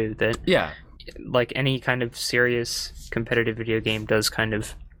is true that, yeah, like, any kind of serious competitive video game does kind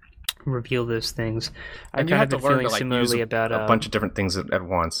of reveal those things. I've kind of been feeling similarly about a bunch of different things at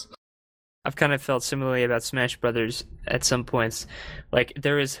once. I've kind of felt similarly about Smash Brothers at some points. Like,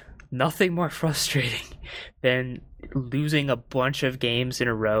 there is nothing more frustrating than losing a bunch of games in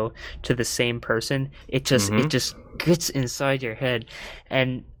a row to the same person. It just gets inside your head,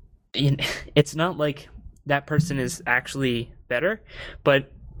 and it's not like that person is actually better,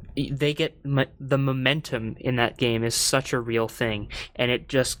 but they get the momentum in that game is such a real thing, and it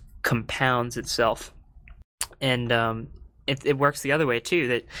just compounds itself. And it works the other way too,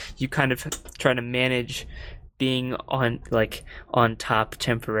 that you kind of try to manage being on top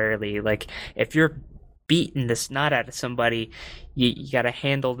temporarily. Like, if you're beating the snot out of somebody, you got to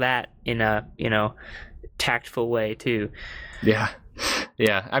handle that in a, you know, tactful way too. Yeah.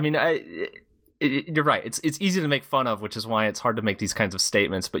 I mean, you're right. It's easy to make fun of, which is why it's hard to make these kinds of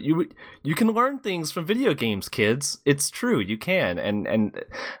statements. But you can learn things from video games, kids. It's true, you can. And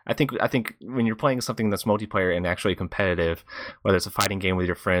I think when you're playing something that's multiplayer and actually competitive, whether it's a fighting game with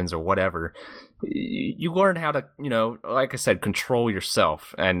your friends or whatever, you learn how to, you know, like I said, control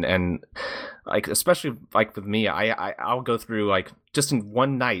yourself. And like, especially like with me, I'll go through, like, just in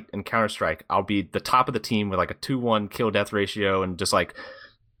one night in Counter-Strike, I'll be the top of the team with like a 2-1 kill death ratio and just like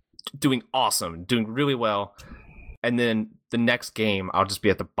doing awesome, doing really well. And then the next game, I'll just be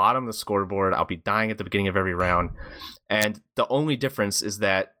at the bottom of the scoreboard. I'll be dying at the beginning of every round. And the only difference is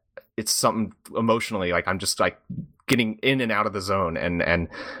that it's something emotionally, like, I'm just like getting in and out of the zone, and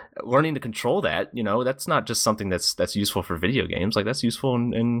learning to control that, you know, that's not just something that's useful for video games. Like, that's useful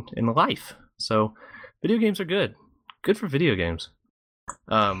in life. So video games are good for video games.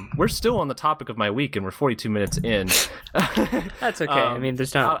 We're still on the topic of my week, and we're 42 minutes in. That's okay. I mean,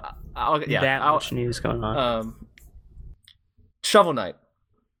 there's not much news going on. Shovel Knight.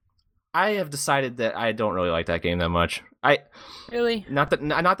 I have decided that I don't really like that game that much. Really? Not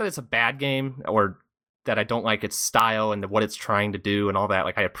that it's a bad game, or that I don't like its style and what it's trying to do and all that.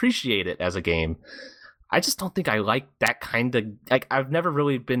 Like, I appreciate it as a game. I just don't think I like that kind of, like, I've never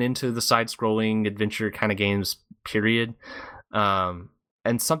really been into the side-scrolling adventure kind of games, period.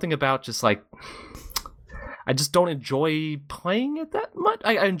 And something about just, like, I just don't enjoy playing it that much.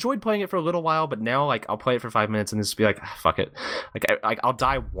 I enjoyed playing it for a little while, but now, like, I'll play it for 5 minutes and just be like, fuck it. Like, I'll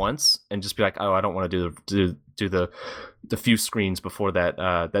die once and just be like, oh, I don't want to do the few screens before that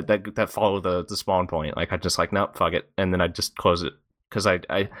that follow the spawn point. Like, I just like, nope, fuck it, and then I just close it because I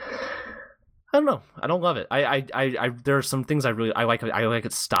don't know. I don't love it. I there are some things I like. I like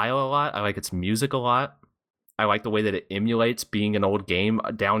its style a lot. I like its music a lot. I like the way that it emulates being an old game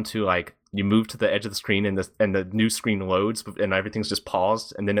down to, like, you move to the edge of the screen and the new screen loads and everything's just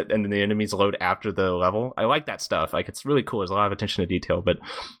paused, and then the enemies load after the level. I like that stuff. Like, it's really cool. There's a lot of attention to detail, but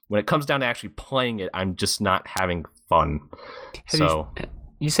when it comes down to actually playing it, I'm just not having fun.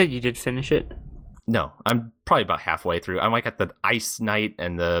 You said you did finish it? No, I'm probably about halfway through. I'm like at the Ice Knight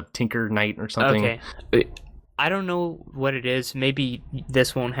and the Tinker Knight or something. Okay. I don't know what it is. Maybe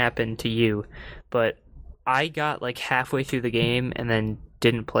this won't happen to you, but I got like halfway through the game and then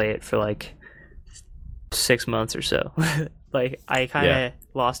didn't play it for like 6 months or so. Like, I kind of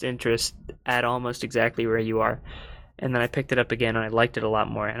lost interest at almost exactly where you are. and then I picked it up again, and I liked it a lot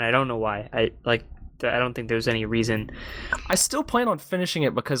more. And I don't know why. I don't think there's any reason. I still plan on finishing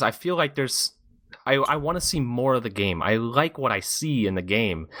it because I feel like I want to see more of the game. I like what I see in the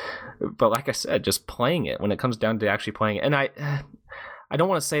game, but like I said, just playing it when it comes down to actually playing it, and I don't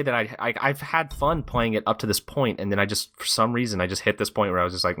want to say that I've had fun playing it up to this point, and then for some reason I just hit this point where I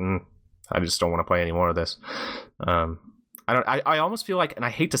was just like, I just don't want to play any more of this. I almost feel like, and I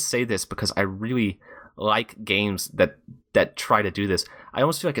hate to say this because I really like games that try to do this. I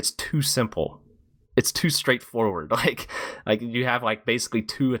almost feel like it's too simple. It's too straightforward. Like you have like basically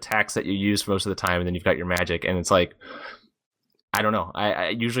 2 attacks that you use most of the time, and then you've got your magic, and it's like, I don't know. I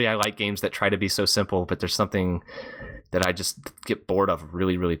usually like games that try to be so simple, but there's something that I just get bored of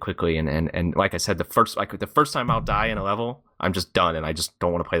really, really quickly. And like I said, the first time I'll die in a level, I'm just done, and I just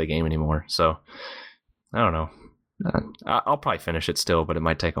don't want to play the game anymore. So I don't know. I'll probably finish it still, but it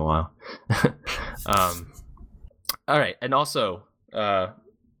might take a while. All right, and also,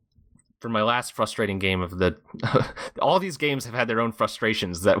 for my last frustrating game of all these games have had their own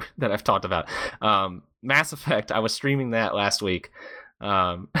frustrations that I've talked about. Mass Effect, I was streaming that last week.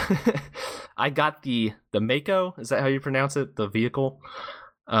 I got the Mako, is that how you pronounce it? The vehicle.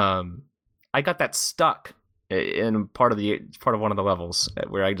 I got that stuck in part of one of the levels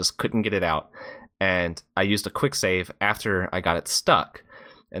where I just couldn't get it out. And I used a quick save after I got it stuck.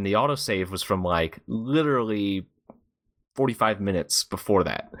 And the autosave was from like literally 45 minutes before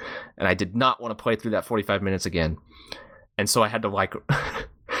that. And I did not want to play through that 45 minutes again. And so I had to like,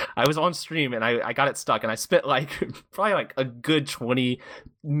 I was on stream and I got it stuck, and I spent like probably like a good 20,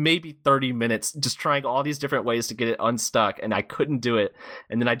 maybe 30 minutes just trying all these different ways to get it unstuck, and I couldn't do it.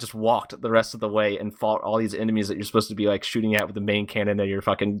 And then I just walked the rest of the way and fought all these enemies that you're supposed to be like shooting at with the main cannon of your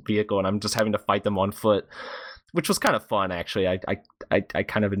fucking vehicle, and I'm just having to fight them on foot, which was kind of fun actually. I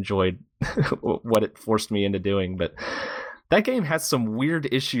kind of enjoyed what it forced me into doing, but that game has some weird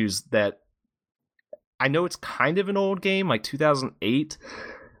issues that I know it's kind of an old game, like 2008.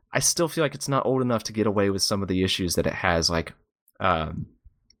 I still feel like it's not old enough to get away with some of the issues that it has. Like, I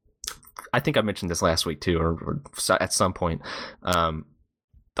think I mentioned this last week too, or at some point. The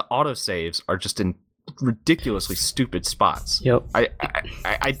autosaves are just in ridiculously stupid spots. Yep.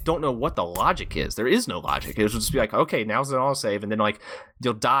 I don't know what the logic is. There is no logic. It would just be like, okay, now's an autosave, and then like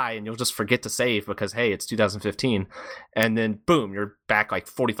you'll die and you'll just forget to save because hey, it's 2015, and then boom, you're back like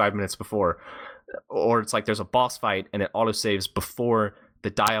 45 minutes before. Or it's like there's a boss fight and it autosaves before the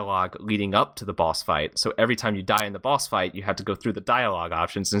dialogue leading up to the boss fight. So every time you die in the boss fight, you have to go through the dialogue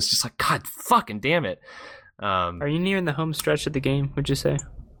options, and it's just like, God fucking damn it. Are you nearing the home stretch of the game, would you say?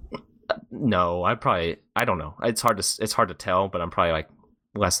 No, I don't know. It's hard to tell, but I'm probably like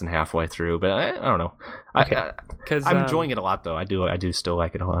less than halfway through, but I don't know. Okay. I'm enjoying it a lot though. I do still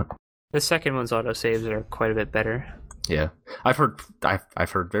like it a lot. The second one's autosaves are quite a bit better. Yeah, I've heard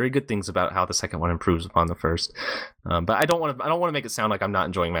very good things about how the second one improves upon the first, but I don't want to make it sound like I'm not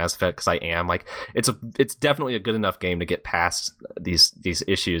enjoying Mass Effect, because I am. Like, it's definitely a good enough game to get past these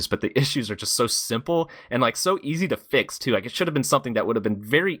issues, but the issues are just so simple and like so easy to fix too. Like, it should have been something that would have been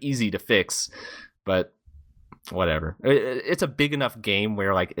very easy to fix, but whatever. It's a big enough game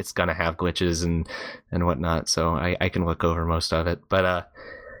where like it's gonna have glitches and whatnot, so I can look over most of it. But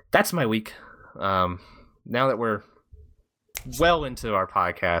that's my week. Now that we're well into our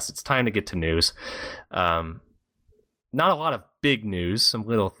podcast, it's time to get to news. Not a lot of big news, some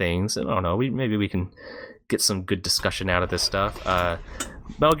little things. I don't know, maybe we can get some good discussion out of this stuff.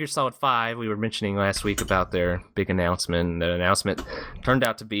 Metal Gear Solid 5, we were mentioning last week about their big announcement. The announcement turned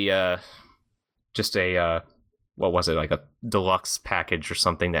out to be just a what was it, like a deluxe package or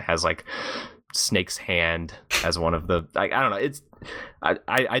something that has like Snake's hand as one of the, I don't know, it's I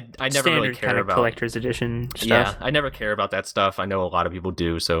never Standard really care kind of about collector's edition stuff. Yeah, I never care about that stuff. I know a lot of people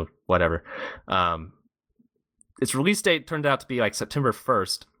do, so whatever. Its release date turned out to be like September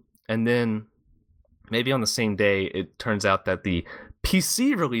 1st, and then maybe on the same day it turns out that the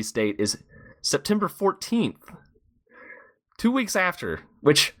PC release date is September 14th, 2 weeks after,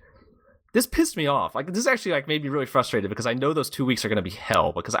 which this pissed me off. Like, this actually like made me really frustrated, because I know those 2 weeks are going to be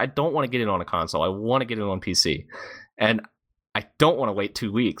hell, because I don't want to get it on a console. I want to get it on PC, and I don't want to wait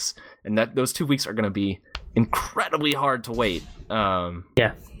 2 weeks, and that those 2 weeks are going to be incredibly hard to wait.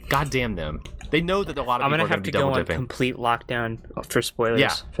 Yeah. God damn them. They know that a lot of people are going to be double I'm gonna have to go dipping. on complete lockdown for spoilers.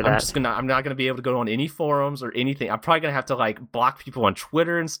 Yeah, for that. I'm not gonna be able to go on any forums or anything. I'm probably gonna have to like block people on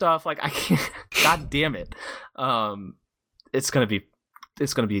Twitter and stuff. Like, I can't. God damn it. It's gonna be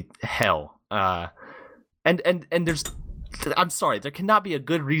hell. And there's, I'm sorry, there cannot be a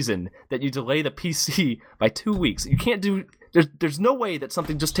good reason that you delay the PC by 2 weeks. You can't do there's no way that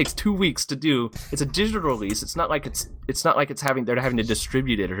something just takes 2 weeks to do. It's a digital release. It's not like they're having to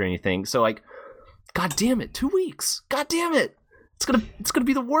distribute it or anything. So like, god damn it, 2 weeks. God damn it. It's gonna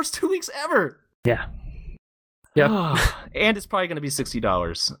be the worst 2 weeks ever. Yeah. Yeah. And it's probably gonna be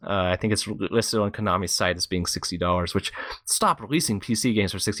 $60. I think it's listed on Konami's site as being $60. Which, stop releasing PC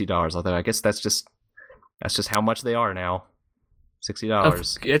games for $60. Although I guess that's just how much they are now.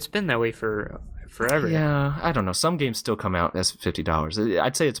 $60. It's been that way for forever. Yeah, I don't know. Some games still come out as $50.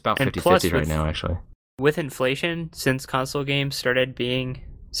 I'd say it's about 50-50 right now, actually. With inflation, since console games started being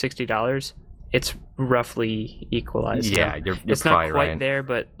 $60, it's roughly equalized. Yeah, you're it's probably not quite right. there,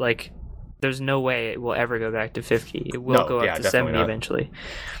 but like, there's no way it will ever go back to 50. It will go up to 70 eventually.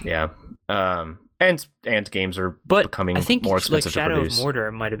 Yeah. And games are becoming I think more expensive Shadow to produce. of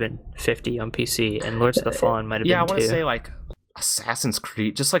Mordor might have been 50 on PC, and Lords of the Fallen might have been Yeah, I want too. to say like Assassin's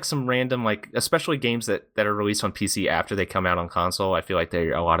Creed, just like some random, like, especially games that are released on PC after they come out on console. I feel like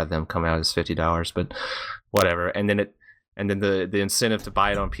a lot of them come out as $50, but whatever. And then the incentive to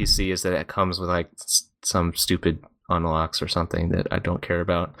buy it on PC is that it comes with like some stupid unlocks or something that I don't care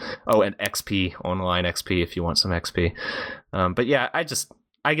about. Oh, and XP, online XP if you want some XP. But yeah,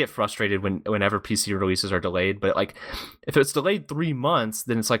 I get frustrated whenever PC releases are delayed. But like, if it's delayed 3 months,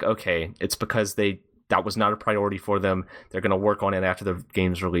 then it's like, okay, it's because that was not a priority for them. They're gonna work on it after the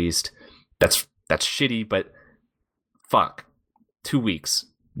game's released. That's shitty, but fuck, 2 weeks.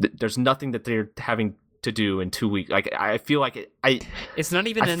 There's nothing that they're having to do in 2 weeks. Like, I feel like it's not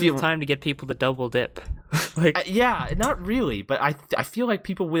even enough time to get people to double dip. Yeah, not really, but I feel like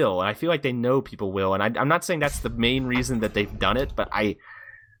people will, and I feel like they know people will, and I'm not saying that's the main reason that they've done it, but I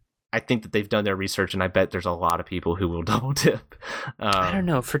think that they've done their research, and I bet there's a lot of people who will double dip. I don't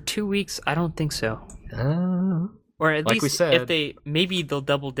know. For 2 weeks, I don't think so. Or at like least we said, maybe they'll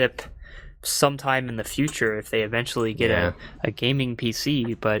double dip sometime in the future if they eventually get a gaming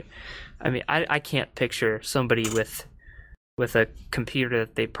PC. But I mean, I can't picture somebody with a computer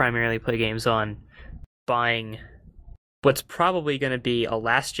that they primarily play games on buying what's probably going to be a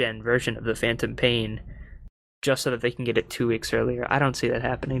last gen version of the Phantom Pain just so that they can get it 2 weeks earlier. I don't see that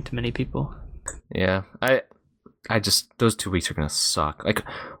happening to many people. Yeah, I just, those 2 weeks are gonna suck. Like,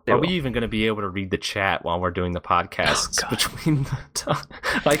 are we even gonna be able to read the chat while we're doing the podcasts between the time?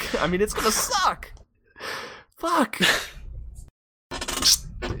 Like, I mean, it's gonna suck. Fuck. Just,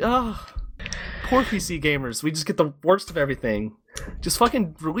 poor PC gamers. We just get the worst of everything. Just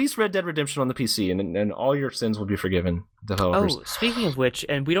fucking release Red Dead Redemption on the PC, and all your sins will be forgiven, developers. Oh, speaking of which,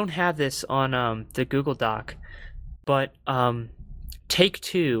 and we don't have this on the Google Doc, but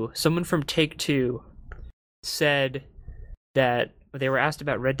Take-Two, someone from Take-Two said that they were asked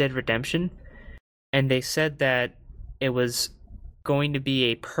about Red Dead Redemption, and they said that it was going to be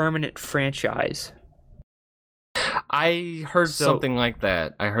a permanent franchise. I heard something like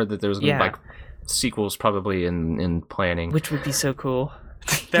that. I heard that there was going to be like sequels probably in planning, which would be so cool.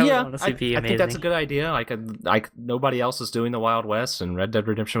 That would honestly be amazing. I think that's a good idea. Like nobody else is doing the Wild West, and Red Dead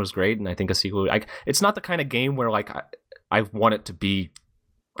Redemption was great, and I think a sequel. It's not the kind of game where like I want it to be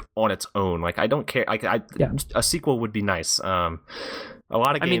on its own. Like, I don't care. A sequel would be nice. A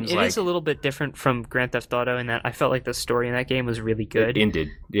lot of games. I mean, it is a little bit different from Grand Theft Auto in that I felt like the story in that game was really good. It ended.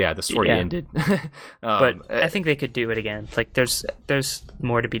 Yeah, the story ended. But I think they could do it again. Like, there's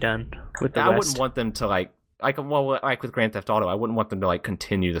more to be done with the West. I wouldn't want them to like with Grand Theft Auto, I wouldn't want them to like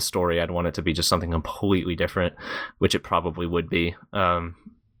continue the story. I'd want it to be just something completely different, which it probably would be. I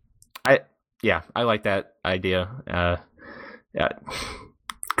like that idea. Yeah.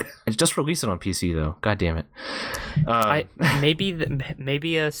 Just release it on PC though. God damn it.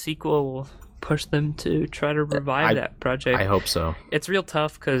 Maybe a sequel will push them to try to revive that project. I hope so. It's real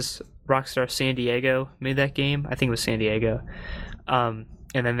tough because Rockstar San Diego made that game. I think it was San Diego. And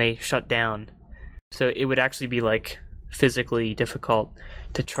then they shut down. So it would actually be like physically difficult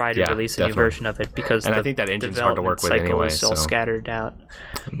to try to release a new version of it because I think that engine's hard to work with anyway. It's all scattered out.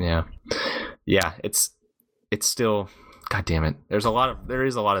 Yeah. It's still. God damn it! There is a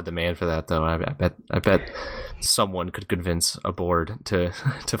lot of demand for that, though. I bet someone could convince a board to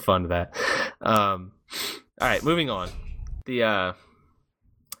fund that. All right, moving on. Have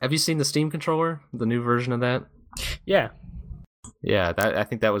you seen the Steam controller, the new version of that? Yeah. I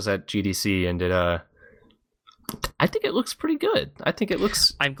think that was at GDC, and I think it looks pretty good.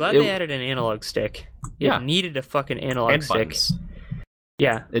 I'm glad they added an analog stick. It needed a fucking analog and stick. Buttons.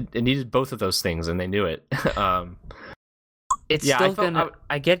 Yeah, it needed both of those things, and they knew it. It's still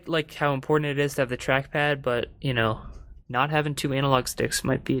I get like how important it is to have the trackpad, but not having two analog sticks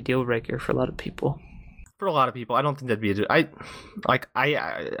might be a deal breaker for a lot of people. For a lot of people, I don't think that'd be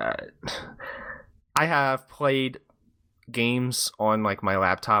I have played games on like my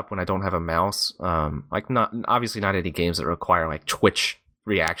laptop when I don't have a mouse. Like not obviously not any games that require like Twitch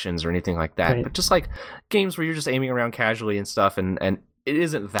reactions or anything like that, Right. but just like games where you're just aiming around casually and stuff, and it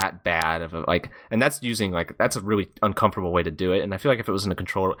isn't that bad of a like, and that's using like that's a really uncomfortable way to do it. And I feel like if it was in a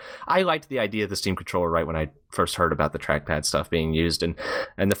controller, I liked the idea of the Steam controller right when I first heard about the trackpad stuff being used, and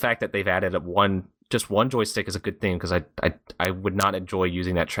the fact that they've added just one joystick is a good thing, because I would not enjoy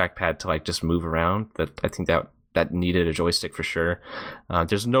using that trackpad to like just move around. That I think that needed a joystick for sure.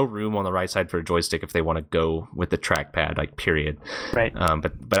 There's no room on the right side for a joystick if they want to go with the trackpad, like period. Right.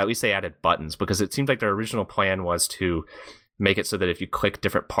 But at least they added buttons, because it seemed like their original plan was to make it so that if you click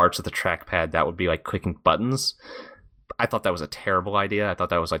different parts of the trackpad, that would be like clicking buttons. I thought that was a terrible idea. I thought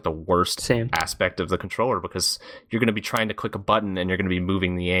that was like the worst aspect of the controller, because you're going to be trying to click a button and you're going to be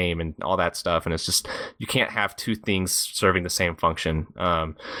moving the aim and all that stuff. And it's just, you can't have two things serving the same function.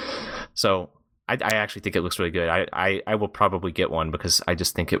 So I actually think it looks really good. I will probably get one, because I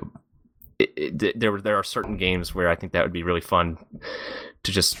just think there are certain games where I think that would be really fun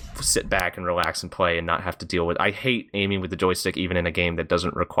to just sit back and relax and play and not have to deal with. I hate aiming with the joystick, even in a game that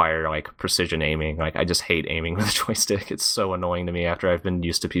doesn't require like precision aiming. Like I just hate aiming with a joystick. It's so annoying to me after I've been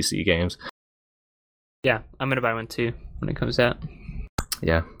used to PC games. Yeah, I'm gonna buy one too when it comes out.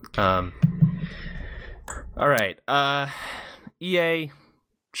 Yeah. All right. EA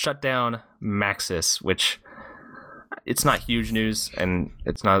shut down Maxis, which it's not huge news and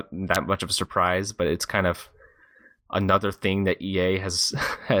it's not that much of a surprise, but it's kind of another thing that EA has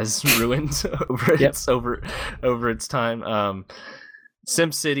ruined over its time.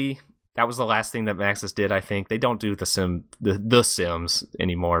 SimCity, that was the last thing that Maxis did. I think they don't do the Sims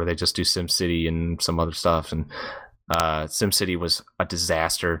anymore. They just do SimCity and some other stuff. And SimCity was a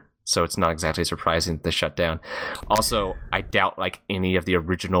disaster, so it's not exactly surprising that they shut down. Also, I doubt like any of the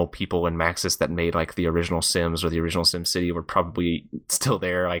original people in Maxis that made like the original Sims or the original SimCity were probably still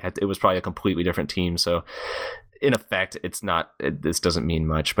there. Like it was probably a completely different team. So in effect, this doesn't mean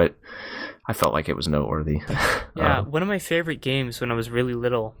much, but I felt like it was noteworthy. Yeah, one of my favorite games when I was really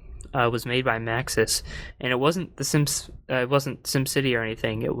little was made by Maxis, and it wasn't it wasn't SimCity or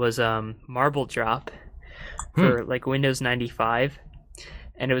anything. It was Marble Drop for like Windows 95.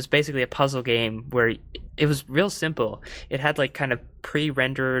 And it was basically a puzzle game where it was real simple. It had like kind of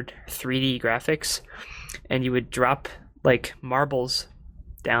pre-rendered 3D graphics, and you would drop like marbles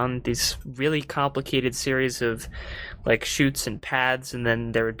down these really complicated series of like chutes and paths, and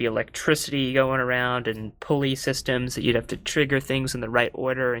then there would be electricity going around and pulley systems that you'd have to trigger things in the right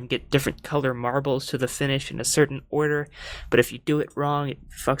order and get different color marbles to the finish in a certain order. But if you do it wrong, it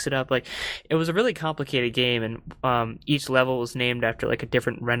fucks it up. Like, it was a really complicated game, and each level was named after like a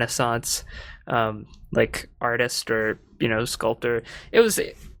different Renaissance like artist or sculptor. It was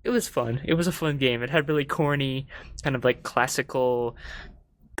fun. It was a fun game. It had really corny kind of like classical,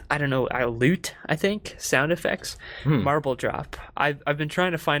 I don't know, lute, I think, sound effects. Marble Drop. I've been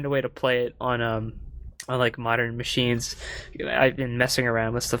trying to find a way to play it on like modern machines. I've been messing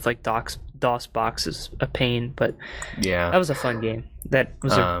around with stuff like DOSBox is a pain, but yeah, that was a fun game. That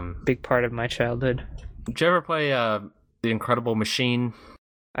was a big part of my childhood. Did you ever play The Incredible Machine?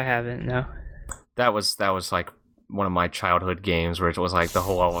 I haven't, no. That was like one of my childhood games, where it was like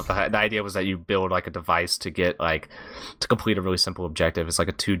the idea was that you build like a device to get like to complete a really simple objective. It's like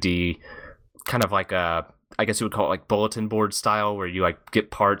a 2D kind of like I guess you would call it like bulletin board style, where you like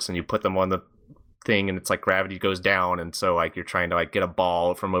get parts and you put them on the thing, and it's like gravity goes down, and so like you're trying to like get a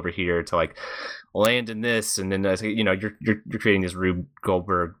ball from over here to like land in this, and then you're creating these Rube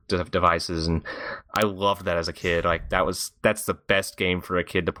Goldberg devices, and I loved that as a kid. Like that's the best game for a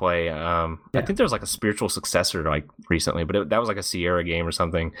kid to play. I think there was like a spiritual successor like recently, but that was like a Sierra game or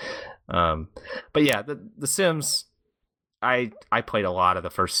something. But yeah, the Sims, I played a lot of the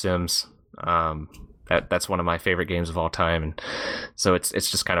first Sims. That's one of my favorite games of all time, and so it's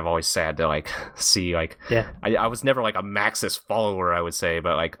just kind of always sad to like see like I was never like a Maxis follower, I would say,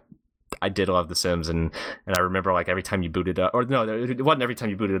 but like I did love The Sims, and I remember like every time you booted up, or no, it wasn't every time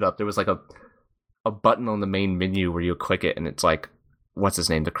you booted it up. There was like a button on the main menu where you click it, and it's like, what's his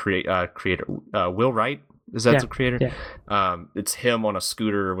name? The creator, Will Wright. Is that the creator? Yeah. It's him on a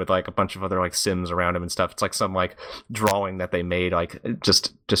scooter with like a bunch of other like Sims around him and stuff. It's like some like drawing that they made like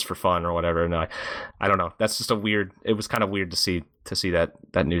just for fun or whatever. And I don't know. That's just it was kind of weird to see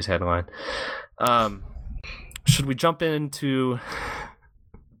that news headline. Should we jump into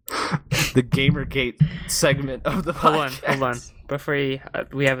the Gamergate segment of the podcast? Hold on. Before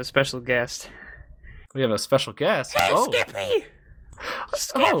we have a special guest. We have a special guest. Hey, Skippy!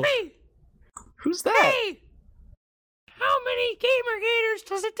 Skippy! Who's that? Hey! How many Gamergators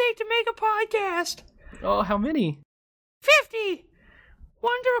does it take to make a podcast? Oh, how many? 50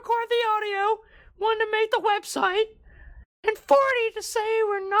 one to record the audio, 1 to make the website, and 40 to say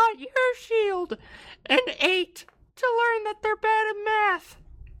we're not your shield, and 8 to learn that they're bad at math.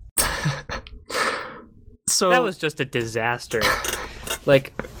 So that was just a disaster.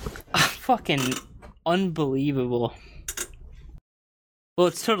 Like, fucking unbelievable. Well,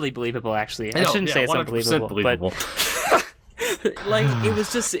 it's totally believable, actually. I shouldn't say it's unbelievable, believable. But like, it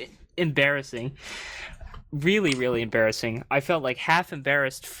was just embarrassing. Really, really embarrassing. I felt like half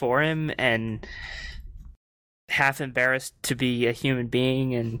embarrassed for him and half embarrassed to be a human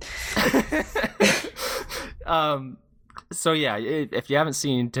being. And so yeah, if you haven't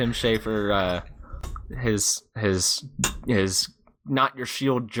seen Tim Schafer, his not your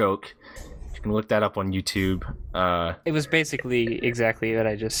shield joke, you can look that up on YouTube. It was basically exactly what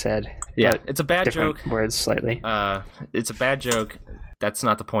I just said. Yeah, it's a bad joke. Words slightly. It's a bad joke. That's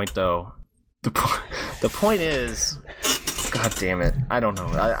not the point, though. The point is, God damn it, I don't know.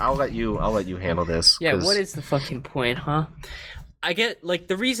 I'll let you handle this. Yeah, what is the fucking point, huh? I get, like,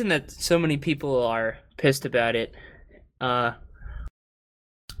 the reason that so many people are pissed about it,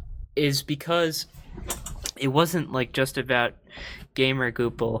 is because it wasn't, like, just about Gamer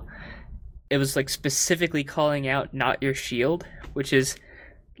Goople. It was, like, specifically calling out Not Your Shield, which is,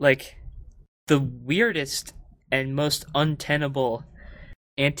 like, the weirdest and most untenable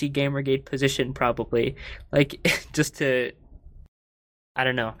anti-Gamergate position, probably. Like, just to, I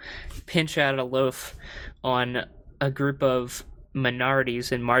don't know, pinch out a loaf on a group of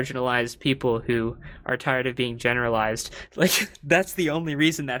minorities and marginalized people who are tired of being generalized. Like, that's the only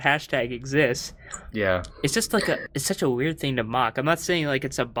reason that hashtag exists. Yeah. It's just like it's such a weird thing to mock. I'm not saying like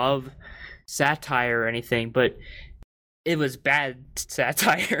it's above satire or anything, but it was bad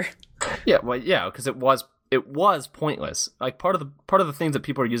satire. Yeah, well, yeah, because it was pointless. Like part of the things that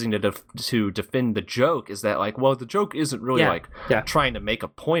people are using to defend the joke is that, like, well, the joke isn't really trying to make a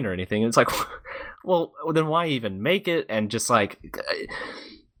point or anything. And it's like, well, then why even make it? And just like,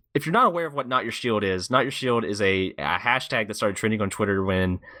 if you're not aware of what Not Your Shield is a hashtag that started trending on Twitter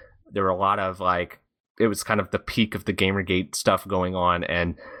when there were a lot of, like, it was kind of the peak of the Gamergate stuff going on,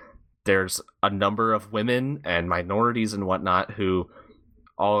 and there's a number of women and minorities and whatnot who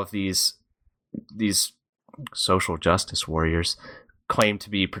all of these social justice warriors claim to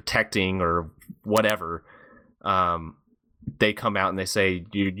be protecting or whatever. They come out and they say,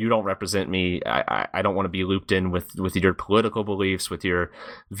 you don't represent me. I don't want to be looped in with your political beliefs, with your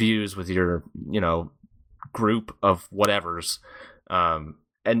views, with your, group of whatevers.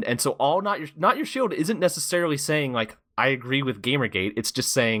 And so all Not Your Shield isn't necessarily saying, like, I agree with Gamergate. It's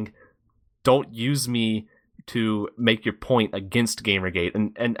just saying, don't use me to make your point against Gamergate.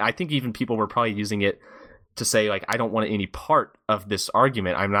 And I think even people were probably using it to say, like, I don't want any part of this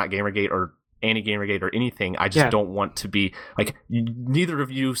argument. I'm not Gamergate or anti-Gamergate or anything. I just don't want to be, like, neither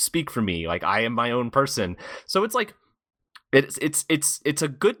of you speak for me. Like, I am my own person. So it's like, it's a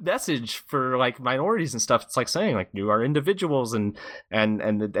good message for, like, minorities and stuff. It's like saying, like, you are individuals and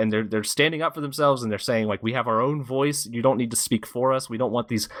they're standing up for themselves, and they're saying, like, we have our own voice. You don't need to speak for us. We don't want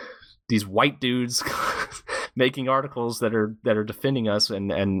these white dudes making articles that are defending us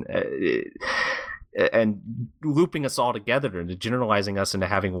and looping us all together and generalizing us into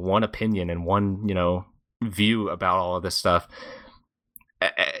having one opinion and one, view about all of this stuff.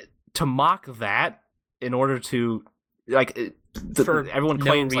 To mock that in order to, like, everyone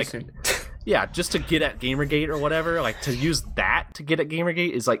claims, like, yeah, just to get at Gamergate or whatever, like, to use that to get at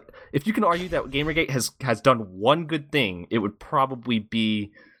Gamergate is, like, if you can argue that Gamergate has done one good thing, it would probably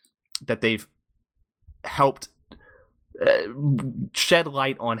be that they've helped shed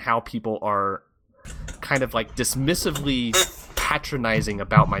light on how people are kind of, like, dismissively patronizing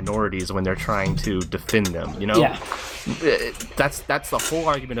about minorities when they're trying to defend them, Yeah. That's the whole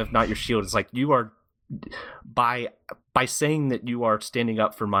argument of Not Your Shield. It's like, you are, by saying that you are standing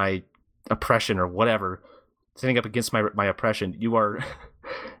up for my oppression or whatever, standing up against my oppression, you are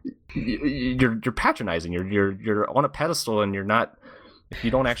you're patronizing. You're on a pedestal, and you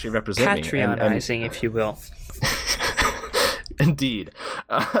don't actually represent me. Patronizing, if you will. Indeed.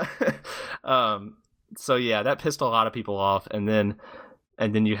 So yeah, that pissed a lot of people off, and then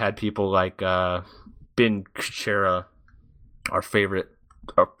you had people like Ben Kuchera, our favorite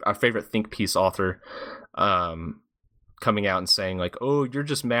think piece author, coming out and saying, like, oh, you're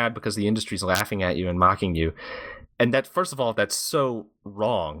just mad because the industry's laughing at you and mocking you. And that, first of all, that's so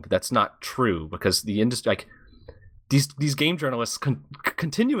wrong. That's not true, because the industry, like, these game journalists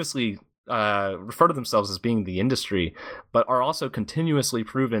continuously refer to themselves as being the industry, but are also continuously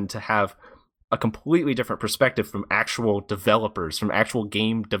proven to have a completely different perspective from actual developers, from actual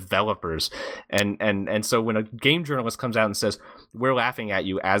game developers. And so when a game journalist comes out and says, we're laughing at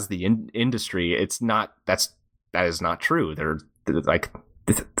you as the industry, that is not true. They're like,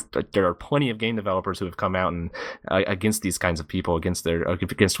 there are plenty of game developers who have come out and against these kinds of people, against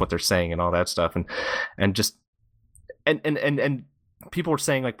what they're saying and all that stuff. And people were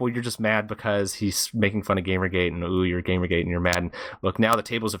saying like, well, you're just mad because he's making fun of Gamergate, and ooh, you're Gamergate and you're mad. And look, now the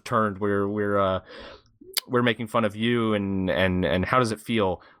tables have turned. We're making fun of you, and how does it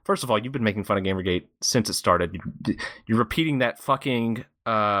feel? First of all, you've been making fun of Gamergate since it started. You're repeating that fucking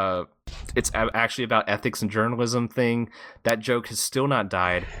it's actually about ethics and journalism thing. That joke has still not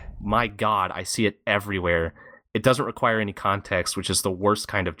died. My God, I see it everywhere. It doesn't require any context, which is the worst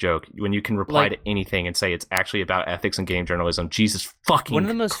kind of joke. When you can reply to anything and say it's actually about ethics and game journalism. Jesus fucking Christ, one of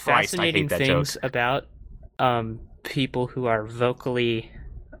the most fascinating things joke. about people who are vocally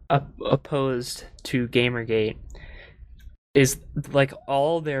opposed to Gamergate is like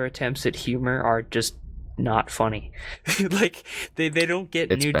all their attempts at humor are just not funny. Like they don't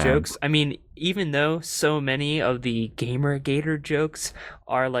get new jokes. I mean, even though so many of the Gamergater jokes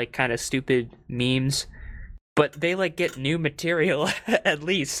are like kind of stupid memes, but they like get new material at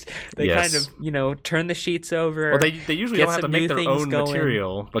least. They kind of, turn the sheets over. Well, they usually don't have to make their own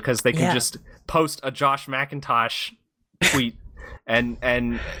material because they can just post a Josh McIntosh tweet and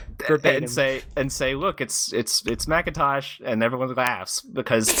say, look, it's Macintosh, and everyone laughs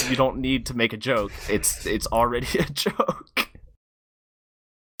because you don't need to make a joke. It's already a joke.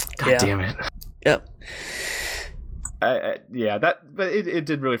 God damn it. Yep. But it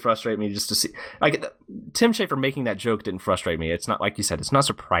did really frustrate me just to see, like, Tim Schafer making that joke didn't frustrate me. It's not, like you said, it's not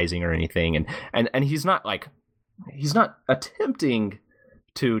surprising or anything, and he's not attempting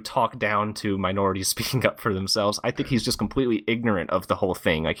to talk down to minorities speaking up for themselves. I think he's just completely ignorant of the whole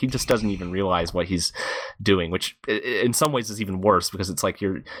thing. Like, he just doesn't even realize what he's doing, which in some ways is even worse because it's like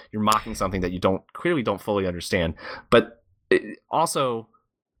you're mocking something that you clearly don't fully understand. But also,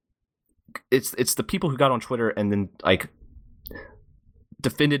 it's the people who got on Twitter and then like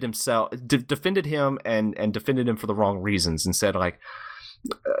defended him and defended him for the wrong reasons and said like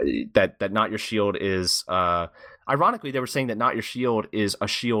that Not Your Shield is ironically they were saying that Not Your Shield is a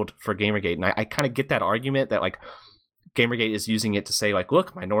shield for Gamergate, and I kind of get that argument that like Gamergate is using it to say like,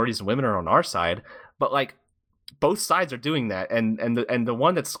 look, minorities and women are on our side, but like both sides are doing that, and the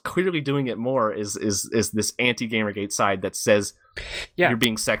one that's clearly doing it more is this anti-Gamergate side that says you're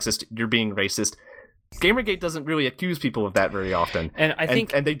being sexist, you're being racist. Gamergate doesn't really accuse people of that very often, and I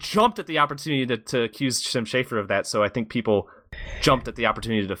think they jumped at the opportunity to accuse Tim Schafer of that. So I think people jumped at the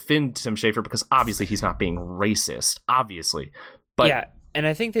opportunity to defend Tim Schafer because obviously he's not being racist, obviously. But yeah, and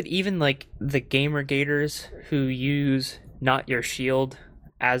I think that even like the Gamergaters who use Not Your Shield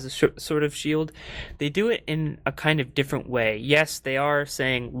as a sort of shield, they do it in a kind of different way. Yes, they are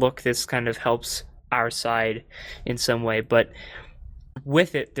saying, look, this kind of helps our side in some way, but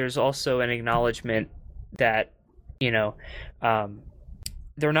with it, there's also an acknowledgement that,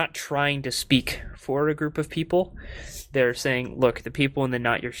 they're not trying to speak for a group of people. They're saying, look, the people in the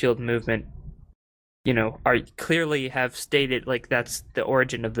Not Your Shield movement, are clearly have stated like that's the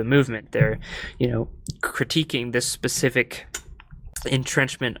origin of the movement. They're, critiquing this specific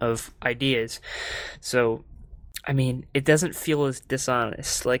entrenchment of ideas. So, I mean, it doesn't feel as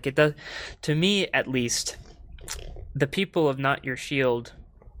dishonest. Like it does, to me at least. The people of Not Your Shield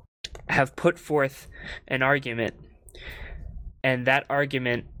have put forth an argument, and that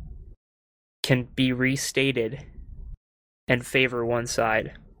argument can be restated and favor one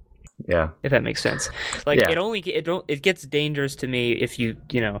side. Yeah, if that makes sense. Like it gets dangerous to me if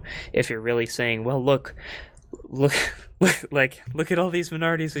if you're really saying, well, look at all these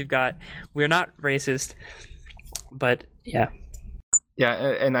minorities we've got. We're not racist, but yeah,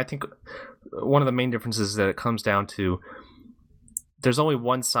 and I think one of the main differences is that it comes down to there's only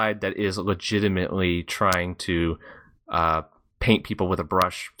one side that is legitimately trying to paint people with a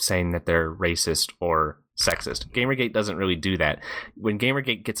brush, saying that they're racist or sexist. Gamergate doesn't really do that. When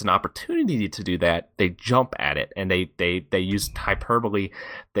Gamergate gets an opportunity to do that, they jump at it and they use hyperbole.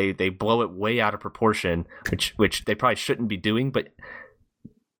 They blow it way out of proportion, which they probably shouldn't be doing, but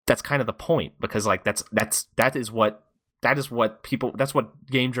that's kind of the point, because like that's what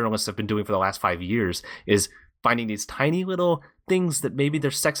game journalists have been doing for the last 5 years, is finding these tiny little things that maybe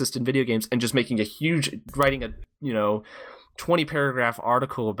they're sexist in video games and just writing a 20-paragraph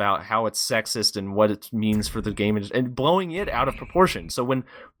article about how it's sexist and what it means for the game and blowing it out of proportion. So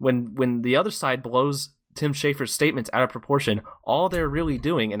when the other side blows Tim Schafer's statements out of proportion, all they're really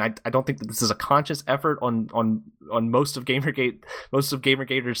doing, and I don't think that this is a conscious effort on most of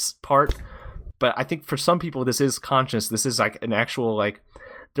Gamergaters' part, but I think for some people this is conscious. This is like an actual, like,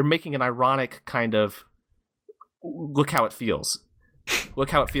 they're making an ironic kind of, look how it feels. Look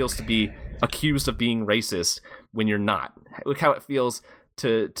how it feels to be accused of being racist when you're not. Look how it feels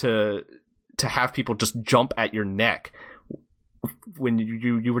to have people just jump at your neck when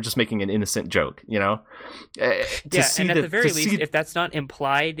you were just making an innocent joke, you know? Yeah, and at the very least, if that's not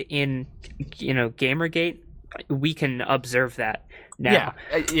implied in, Gamergate, we can observe that now.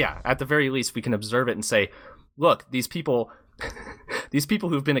 Yeah, at the very least, we can observe it and say, look, these people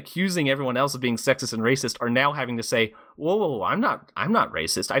who've been accusing everyone else of being sexist and racist are now having to say, whoa, I'm not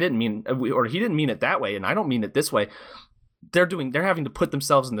racist. I didn't mean, or he didn't mean it that way, and I don't mean it this way. They're having to put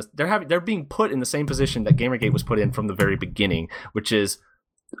themselves in this. They're being put in the same position that Gamergate was put in from the very beginning, which is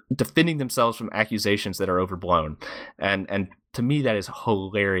defending themselves from accusations that are overblown. And to me, that is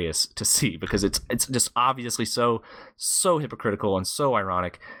hilarious to see, because it's just obviously so hypocritical and so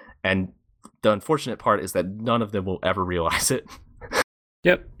ironic. And the unfortunate part is that none of them will ever realize it.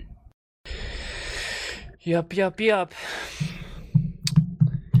 Yep. Yeah.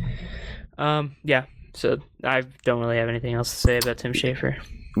 So I don't really have anything else to say about Tim Schafer.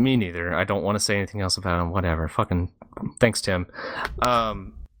 Me neither. I don't want to say anything else about him. Whatever. Fucking thanks, Tim.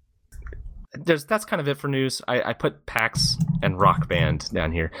 That's kind of it for news. I put PAX and Rock Band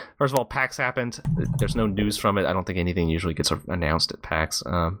down here. First of all, PAX happened. There's no news from it. I don't think anything usually gets announced at PAX.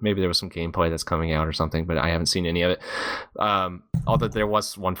 Maybe there was some gameplay that's coming out or something, but I haven't seen any of it. Although there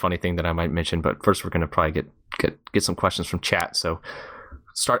was one funny thing that I might mention, but first we're going to probably get some questions from chat. So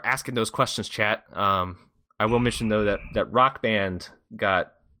start asking those questions, chat. I will mention though that Rock Band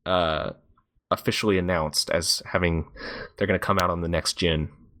got officially announced as having, they're going to come out on the next gen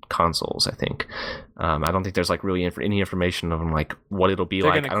consoles, I think. I don't think there's like really any information of them, like what it'll be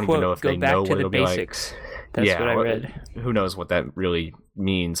like. I don't even know if they know what it'll be like. That's what I read. Who knows what that really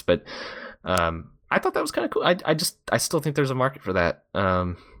means, but I thought that was kind of cool. I still think there's a market for that.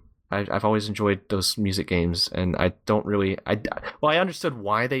 I've always enjoyed those music games, and I don't really. I understood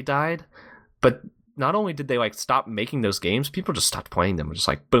why they died, but not only did they like stop making those games, people just stopped playing them, just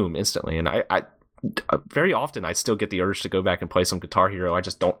like boom, instantly. And I very often I still get the urge to go back and play some Guitar Hero. I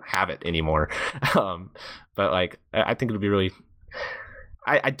just don't have it anymore. But like I think it'll be really.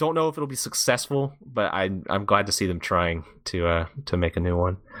 I don't know if it'll be successful, but I'm glad to see them trying to make a new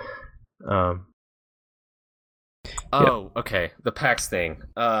one. Okay. The PAX thing.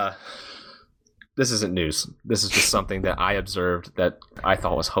 This isn't news. This is just something that I observed that I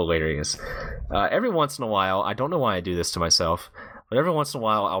thought was hilarious. Every once in a while, I don't know why I do this to myself, but every once in a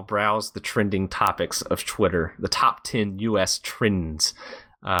while, I'll browse the trending topics of Twitter, the top 10 US trends.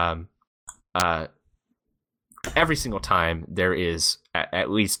 Every single time, there is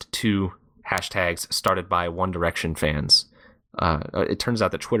at least 2 hashtags started by One Direction fans. It turns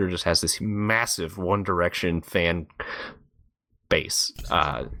out that Twitter just has this massive One Direction fan base,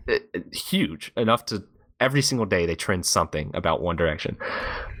 huge enough to every single day they trend something about One Direction.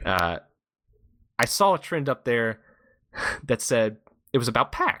 I saw a trend up there that said it was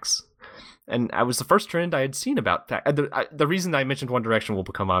about PAX, and I was the first trend I had seen about PAX. The reason I mentioned One Direction will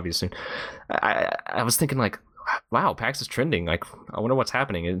become obvious soon. I was thinking like, wow, PAX is trending. Like, I wonder what's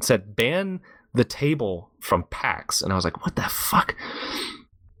happening. And it said ban the table from PAX, and I was like, what the fuck?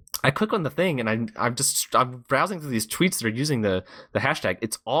 I click on the thing, and I'm browsing through these tweets that are using the hashtag.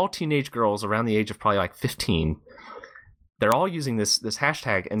 It's all teenage girls around the age of probably like 15. They're all using this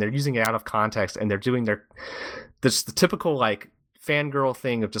hashtag, and they're using it out of context, and they're doing the typical like fangirl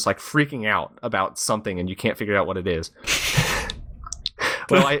thing of just like freaking out about something, and you can't figure out what it is.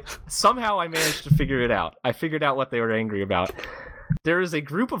 Well, I managed to figure it out. I figured out what they were angry about. There is a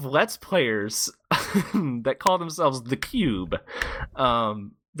group of Let's Players that call themselves The Cube.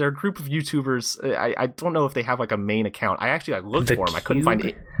 They're a group of YouTubers. I don't know if they have like a main account. I looked for them. I couldn't find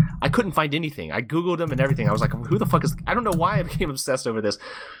it. I couldn't find anything. I Googled them and everything. I was like, who the fuck is... I don't know why I became obsessed over this.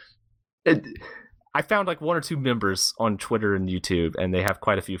 I found like 1 or 2 members on Twitter and YouTube, and they have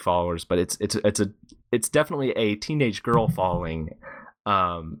quite a few followers, but it's definitely a teenage girl following.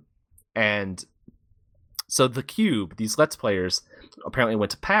 And so The Cube, these Let's Players, apparently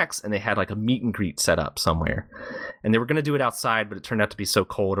went to PAX, and they had like a meet and greet set up somewhere, and they were going to do it outside, but it turned out to be so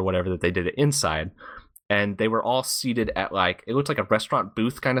cold or whatever that they did it inside. And they were all seated at like, it looked like a restaurant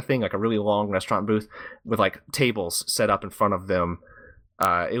booth kind of thing, like a really long restaurant booth with like tables set up in front of them.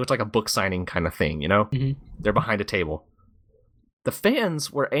 It looked like a book signing kind of thing, you know? Mm-hmm. They're behind a table. The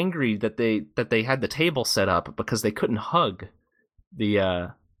fans were angry that they had the table set up because they couldn't hug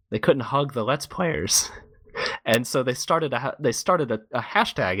the Let's Players. And so they started a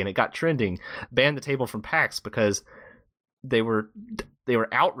hashtag, and it got trending, ban the table from PAX, because they were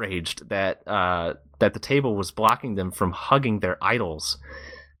outraged that that the table was blocking them from hugging their idols.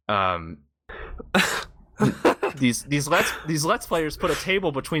 These let's players put a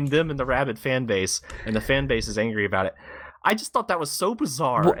table between them and the rabid fan base, and the fan base is angry about it. I just thought that was so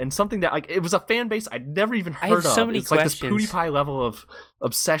bizarre and something that like it was a fan base I'd never even heard of. So many it's questions. Like this PewDiePie level of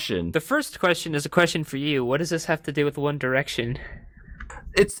obsession. The first question is a question for you. What does this have to do with One Direction?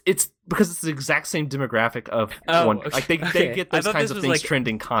 It's because it's the exact same demographic of One. Okay. Like they get those kinds of things like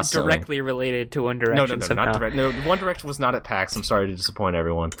trending constantly. Directly related to One Direction. No, somehow. not direct. No, One Direction was not at PAX. I'm sorry to disappoint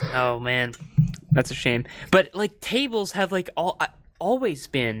everyone. Oh man, that's a shame. But like tables have like always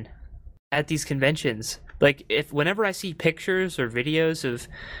been at these conventions. Like whenever I see pictures or videos of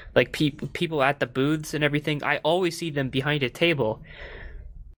like people at the booths and everything, I always see them behind a table.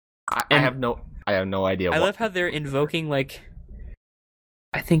 I have no idea. I love how they're invoking like,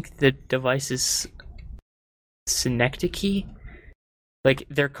 I think the device is Synecdoche. Like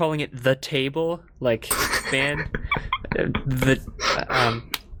they're calling it the table, like ban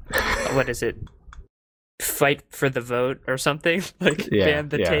what is it? Fight for the vote or something, like ban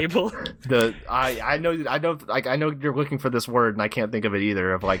the table. I know you're looking for this word and I can't think of it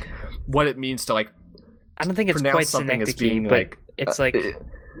either, of like what it means to like I don't think it's quite Synecdoche, but like, it's like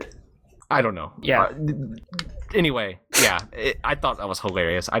I don't know. Yeah. Anyway, yeah, I thought that was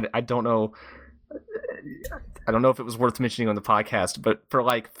hilarious. I don't know. I don't know if it was worth mentioning on the podcast, but for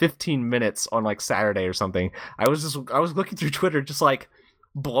like 15 minutes on like Saturday or something, I was looking through Twitter just like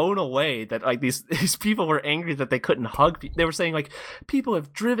blown away that like these people were angry that they couldn't hug. They were saying like people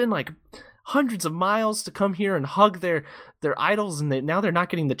have driven like hundreds of miles to come here and hug their idols, and now they're not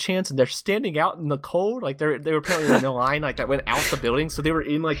getting the chance, and they're standing out in the cold. Like they were apparently in a line like that went out the building, so they were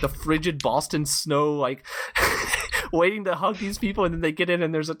in like the frigid Boston snow, like waiting to hug these people, and then they get in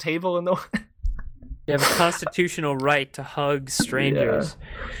and there's a table in the you have a constitutional right to hug strangers.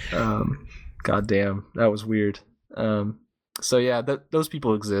 God damn, that was weird. So yeah, those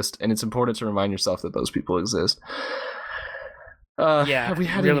people exist, and it's important to remind yourself that those people exist. Have we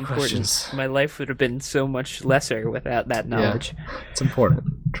had any questions? My life would have been so much lesser without that knowledge. Yeah, it's important.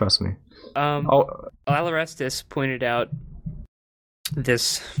 Trust me. Alarestis pointed out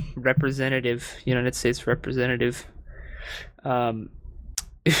this United States representative,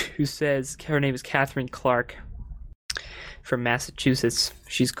 who says her name is Catherine Clark from Massachusetts.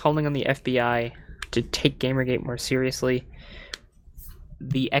 She's calling on the FBI to take Gamergate more seriously.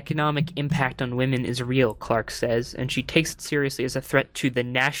 The economic impact on women is real, Clark says, and she takes it seriously as a threat to the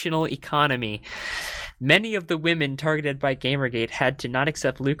national economy. Many of the women targeted by Gamergate had to not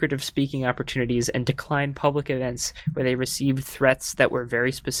accept lucrative speaking opportunities and decline public events where they received threats that were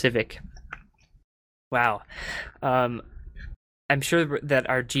very specific. Wow. I'm sure that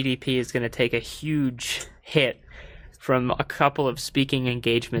our GDP is going to take a huge hit from a couple of speaking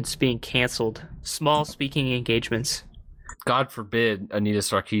engagements being canceled. Small speaking engagements. God forbid Anita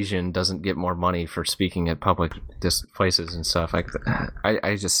Sarkeesian doesn't get more money for speaking at public places and stuff. I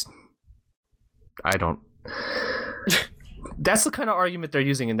don't. That's the kind of argument they're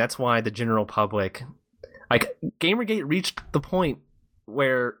using, and that's why the general public, like Gamergate, reached the point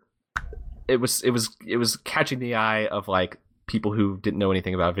where it was catching the eye of like people who didn't know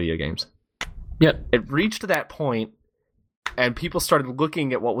anything about video games. Yep. It reached that point, and people started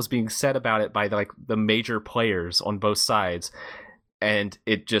looking at what was being said about it by the major players on both sides, and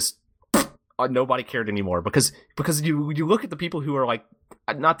it just nobody cared anymore because you look at the people who are like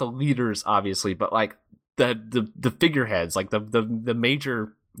not the leaders obviously, but like the figureheads, like the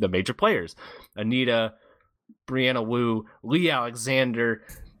major players, Anita, Brianna Wu, Lee Alexander.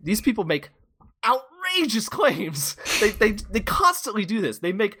 These people make outrageous claims. They constantly do this.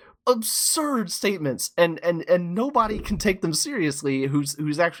 They make absurd statements, and nobody can take them seriously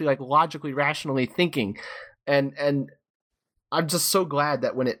who's actually like logically, rationally thinking, and I'm just so glad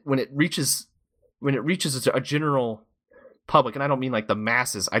that when it reaches a general public, and I don't mean like the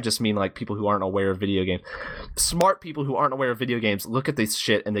masses, I just mean like people who aren't aware of video games, smart people who aren't aware of video games look at this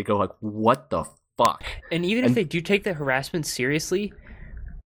shit and they go like, what the fuck? And even if they do take the harassment seriously,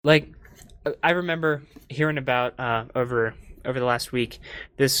 like I remember hearing about over the last week,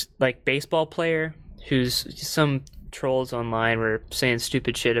 this like baseball player who's some trolls online were saying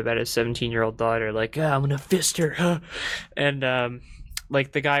stupid shit about his 17-year-old daughter, like, I'm gonna fist her, huh? And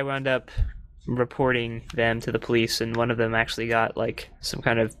like the guy wound up reporting them to the police, and one of them actually got like some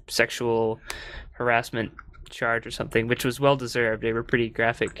kind of sexual harassment charge or something, which was well deserved. They were pretty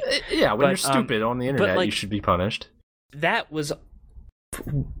graphic. Yeah, when you're stupid on the internet, like, you should be punished. That was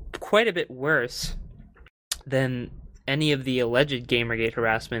quite a bit worse than any of the alleged Gamergate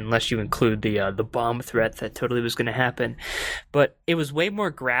harassment, unless you include the bomb threat that totally was going to happen. But it was way more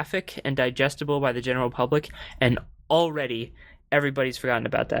graphic and digestible by the general public, and already everybody's forgotten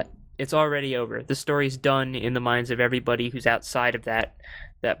about that. It's already over. The story's done in the minds of everybody who's outside of that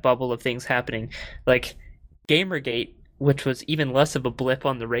bubble of things happening. Like Gamergate, which was even less of a blip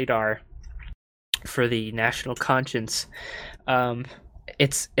on the radar for the national conscience,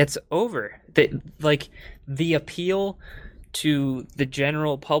 it's over. The appeal to the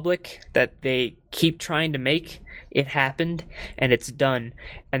general public that they keep trying to make, it happened and it's done,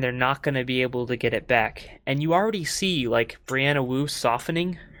 and they're not going to be able to get it back. And you already see like Brianna Wu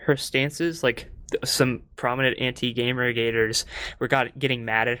softening her stances. Like some prominent anti-Gamergaters were getting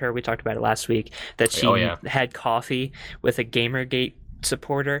mad at her. We talked about it last week, that she had coffee with a Gamergate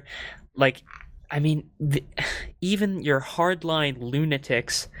supporter. Like, I mean, even your hardline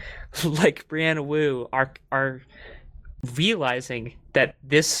lunatics like Brianna Wu are realizing that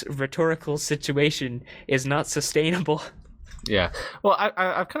this rhetorical situation is not sustainable. Yeah. Well,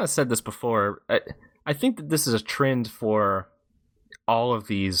 I've kind of said this before. I think that this is a trend for all of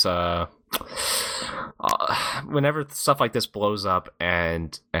these whenever stuff like this blows up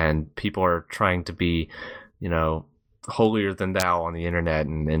and people are trying to be, holier than thou on the internet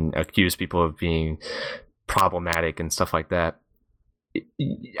and accuse people of being problematic and stuff like that.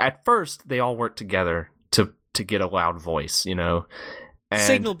 At first, they all work together to get a loud voice, and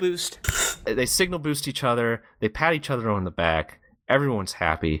signal boost. They signal boost each other. They pat each other on the back. Everyone's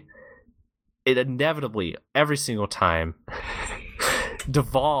happy. It inevitably, every single time,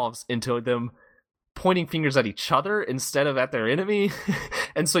 devolves into them pointing fingers at each other instead of at their enemy.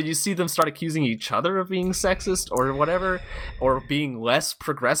 And so you see them start accusing each other of being sexist or whatever, or being less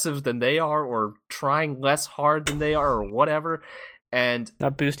progressive than they are, or trying less hard than they are, or whatever. And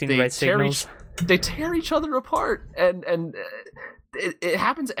not boosting the right signals. They tear each other apart, and it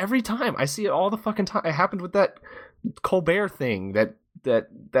happens every time. I see it all the fucking time. It happened with that Colbert thing, that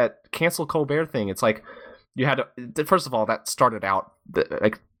cancel Colbert thing. It's like you had to, first of all, that started out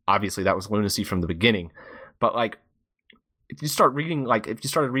like obviously that was lunacy from the beginning, but like if you started reading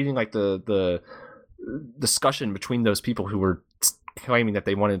like the discussion between those people who were claiming that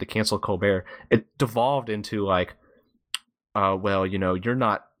they wanted to cancel Colbert, it devolved into like, well, you're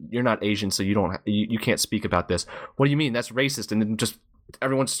not Asian, so you can't speak about this. What do you mean? That's racist. And then just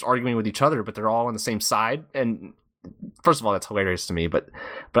everyone's just arguing with each other, but they're all on the same side. And first of all, that's hilarious to me. But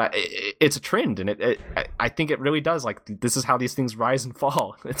it's a trend, and I think it really does. Like, this is how these things rise and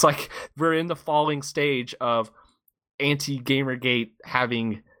fall. It's like we're in the falling stage of anti-Gamergate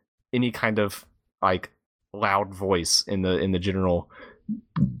having any kind of like loud voice in the general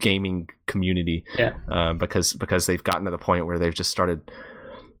gaming community. Because they've gotten to the point where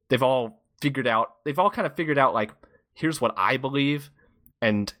they've all kind of figured out like, here's what I believe,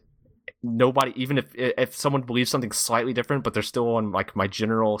 and nobody, even if someone believes something slightly different but they're still on like my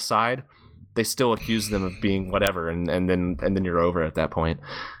general side, they still accuse them of being whatever, and then you're over at that point.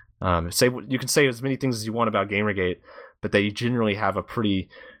 You can say as many things as you want about Gamergate, but they generally have a pretty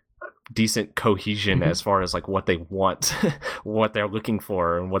decent cohesion as far as like what they want, what they're looking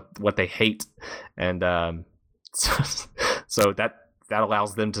for, and what they hate, and so that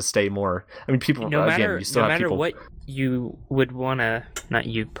allows them to stay more. I mean, people. No again, you still no have matter people. what you would wanna, not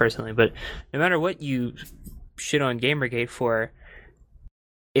you personally, but no matter what you shit on Gamergate for,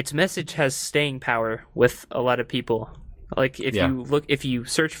 its message has staying power with a lot of people. Like if you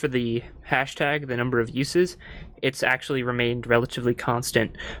search for the hashtag, the number of uses, it's actually remained relatively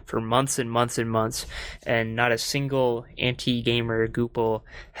constant for months and months and months, and not a single anti-gamer Goople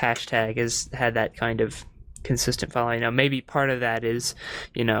hashtag has had that kind of consistent following. Now, maybe part of that is,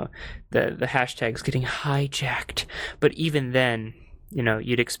 the hashtags getting hijacked, but even then,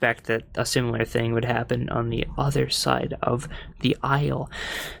 you'd expect that a similar thing would happen on the other side of the aisle.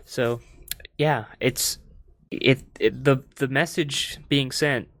 So, yeah, the message being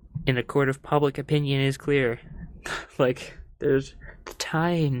sent in a court of public opinion is clear. Like, the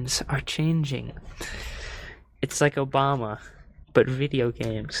times are changing. It's like Obama, but video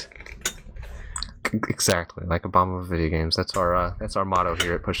games. Exactly, like Obama with video games. That's our motto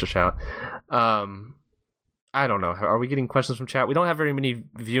here at Push to Shout. I don't know. Are we getting questions from chat? We don't have very many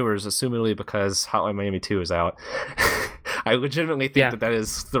viewers, assumedly because Hotline Miami 2 is out. I legitimately think that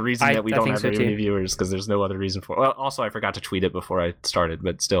is the reason that we don't have very many viewers, because there's no other reason for it. Well, also, I forgot to tweet it before I started,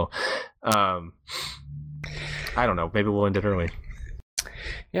 but still. I don't know. Maybe we'll end it early.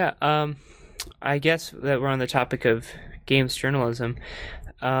 Yeah, I guess that we're on the topic of games journalism.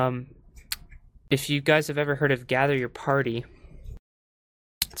 If you guys have ever heard of Gather Your Party,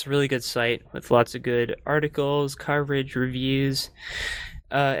 It's a really good site with lots of good articles, coverage, reviews,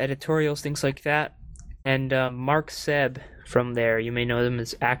 editorials, things like that. And Mark Seb from there, you may know them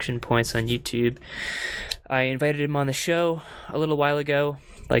as Action Points on YouTube. I invited him on the show a little while ago,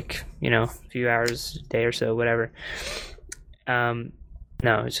 like, a few hours, a day or so, whatever. No,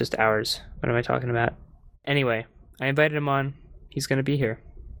 it's just hours. What am I talking about? Anyway, I invited him on. He's going to be here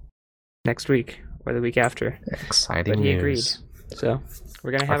next week or the week after. Exciting but he agreed. news. So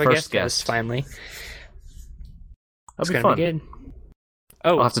we're going to have a guest finally. That'll be good.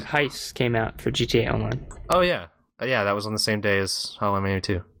 Oh, Heist came out for GTA Online. Oh, yeah. Yeah, that was on the same day as Hotline Miami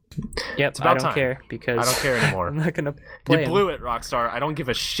 2. Yep, I don't care because I don't care anymore. I'm not going to play You blew it, Rockstar. I don't give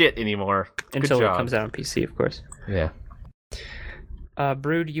a shit anymore. Until it comes out on PC, of course. Yeah.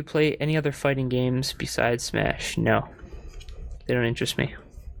 Brew, do you play any other fighting games besides Smash? No. They don't interest me.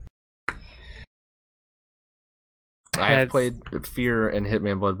 I've played Fear and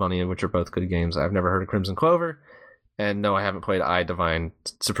Hitman Blood Money, which are both good games. I've never heard of Crimson Clover. And no, I haven't played Divine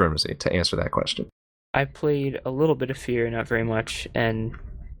Supremacy, to answer that question. I played a little bit of Fear, not very much, and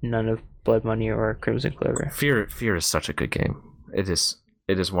none of Blood Money or Crimson Clover. Fear is such a good game. It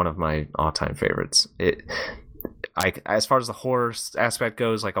is one of my all-time favorites. As far as the horror aspect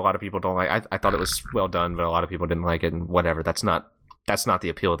goes, like, a lot of people don't like. I thought it was well done, but a lot of people didn't like it, and whatever. That's not the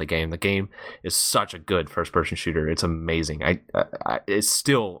appeal of the game. The game is such a good first-person shooter. It's amazing. It's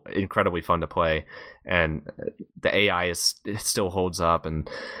still incredibly fun to play, and the AI it still holds up, and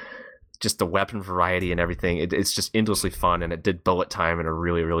just the weapon variety and everything. It's just endlessly fun, and it did bullet time in a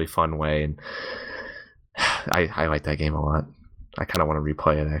really, really fun way. And I like that game a lot. I kind of want to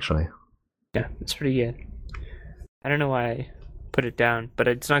replay it, actually. Yeah, it's pretty good. I don't know why I put it down, but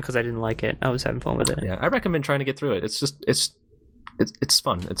it's not because I didn't like it. I was having fun with it. Yeah, I recommend trying to get through it. It's just it's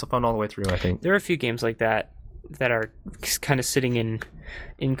fun. It's fun all the way through, I think. There are a few games like that are kind of sitting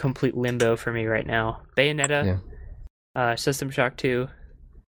in complete limbo for me right now. Bayonetta, System Shock 2,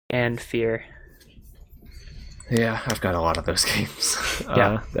 and Fear. Yeah, I've got a lot of those games.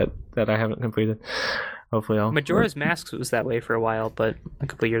 That I haven't completed. Hopefully I'll... Majora's Mask was that way for a while, but a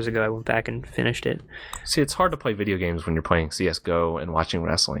couple of years ago I went back and finished it. See, it's hard to play video games when you're playing CSGO and watching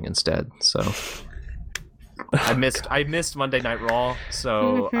wrestling instead, so... I missed Monday Night Raw,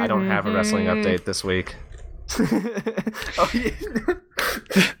 so I don't have a wrestling update this week.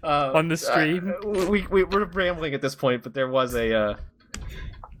 On the stream? We're rambling at this point, but there was a...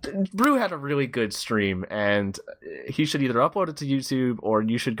 Brew had a really good stream, and he should either upload it to YouTube or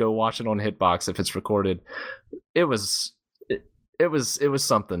you should go watch it on Hitbox if it's recorded. It was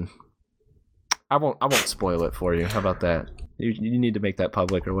something. I won't spoil it for you. How about that? You need to make that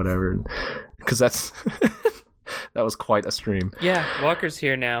public or whatever, because that's that was quite a stream. Yeah, Walker's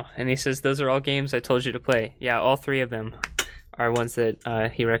here now, and he says those are all games I told you to play. Yeah, all three of them are ones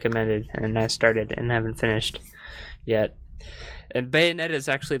that he recommended, and I started and haven't finished yet. And Bayonetta is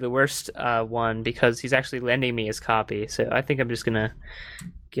actually the worst one because he's actually lending me his copy. So I think I'm just going to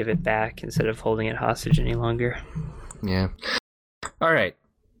give it back instead of holding it hostage any longer. Yeah. All right.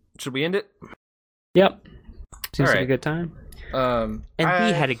 Should we end it? Yep. Seems like a good time. And we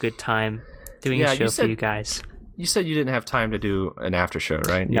had a good time doing a show for you guys. You said you didn't have time to do an after show,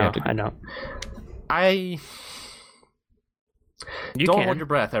 right? No, I know. Don't hold your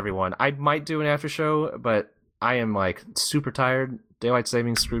breath, everyone. I might do an after show, but... I am super tired. Daylight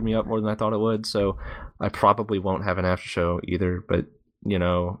savings screwed me up more than I thought it would, so I probably won't have an after show either. But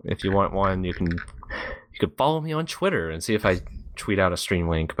if you want one, you could follow me on Twitter and see if I tweet out a stream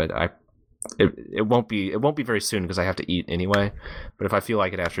link. But it won't be very soon because I have to eat anyway. But if I feel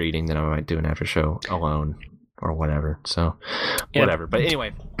like it after eating, then I might do an after show alone or whatever. So whatever. But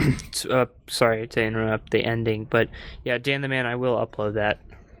anyway, sorry to interrupt the ending, but yeah, Dan the Man, I will upload that,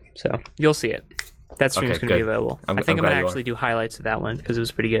 so you'll see it. That stream's going to be available. I think I'm going to actually do highlights of that one because it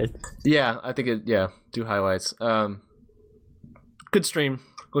was pretty good. Yeah, I think do highlights. Good stream.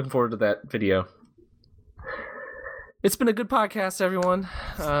 Looking forward to that video. It's been a good podcast, everyone.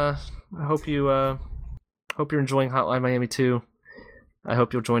 I hope you're enjoying Hotline Miami 2. I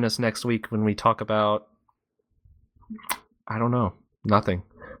hope you'll join us next week when we talk about... I don't know. Nothing.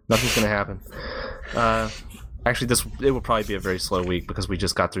 Nothing's going to happen. Actually, it will probably be a very slow week because we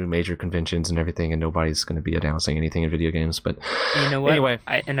just got through major conventions and everything, and nobody's going to be announcing anything in video games. But you know what? Anyway,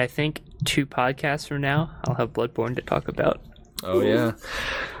 I think 2 podcasts from now, I'll have Bloodborne to talk about. Oh yeah,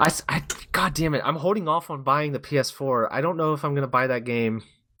 God damn it! I'm holding off on buying the PS4. I don't know if I'm going to buy that game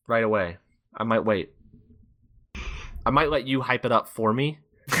right away. I might wait. I might let you hype it up for me,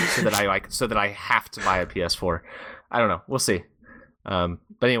 so that I have to buy a PS4. I don't know. We'll see. But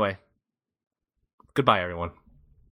anyway, goodbye, everyone.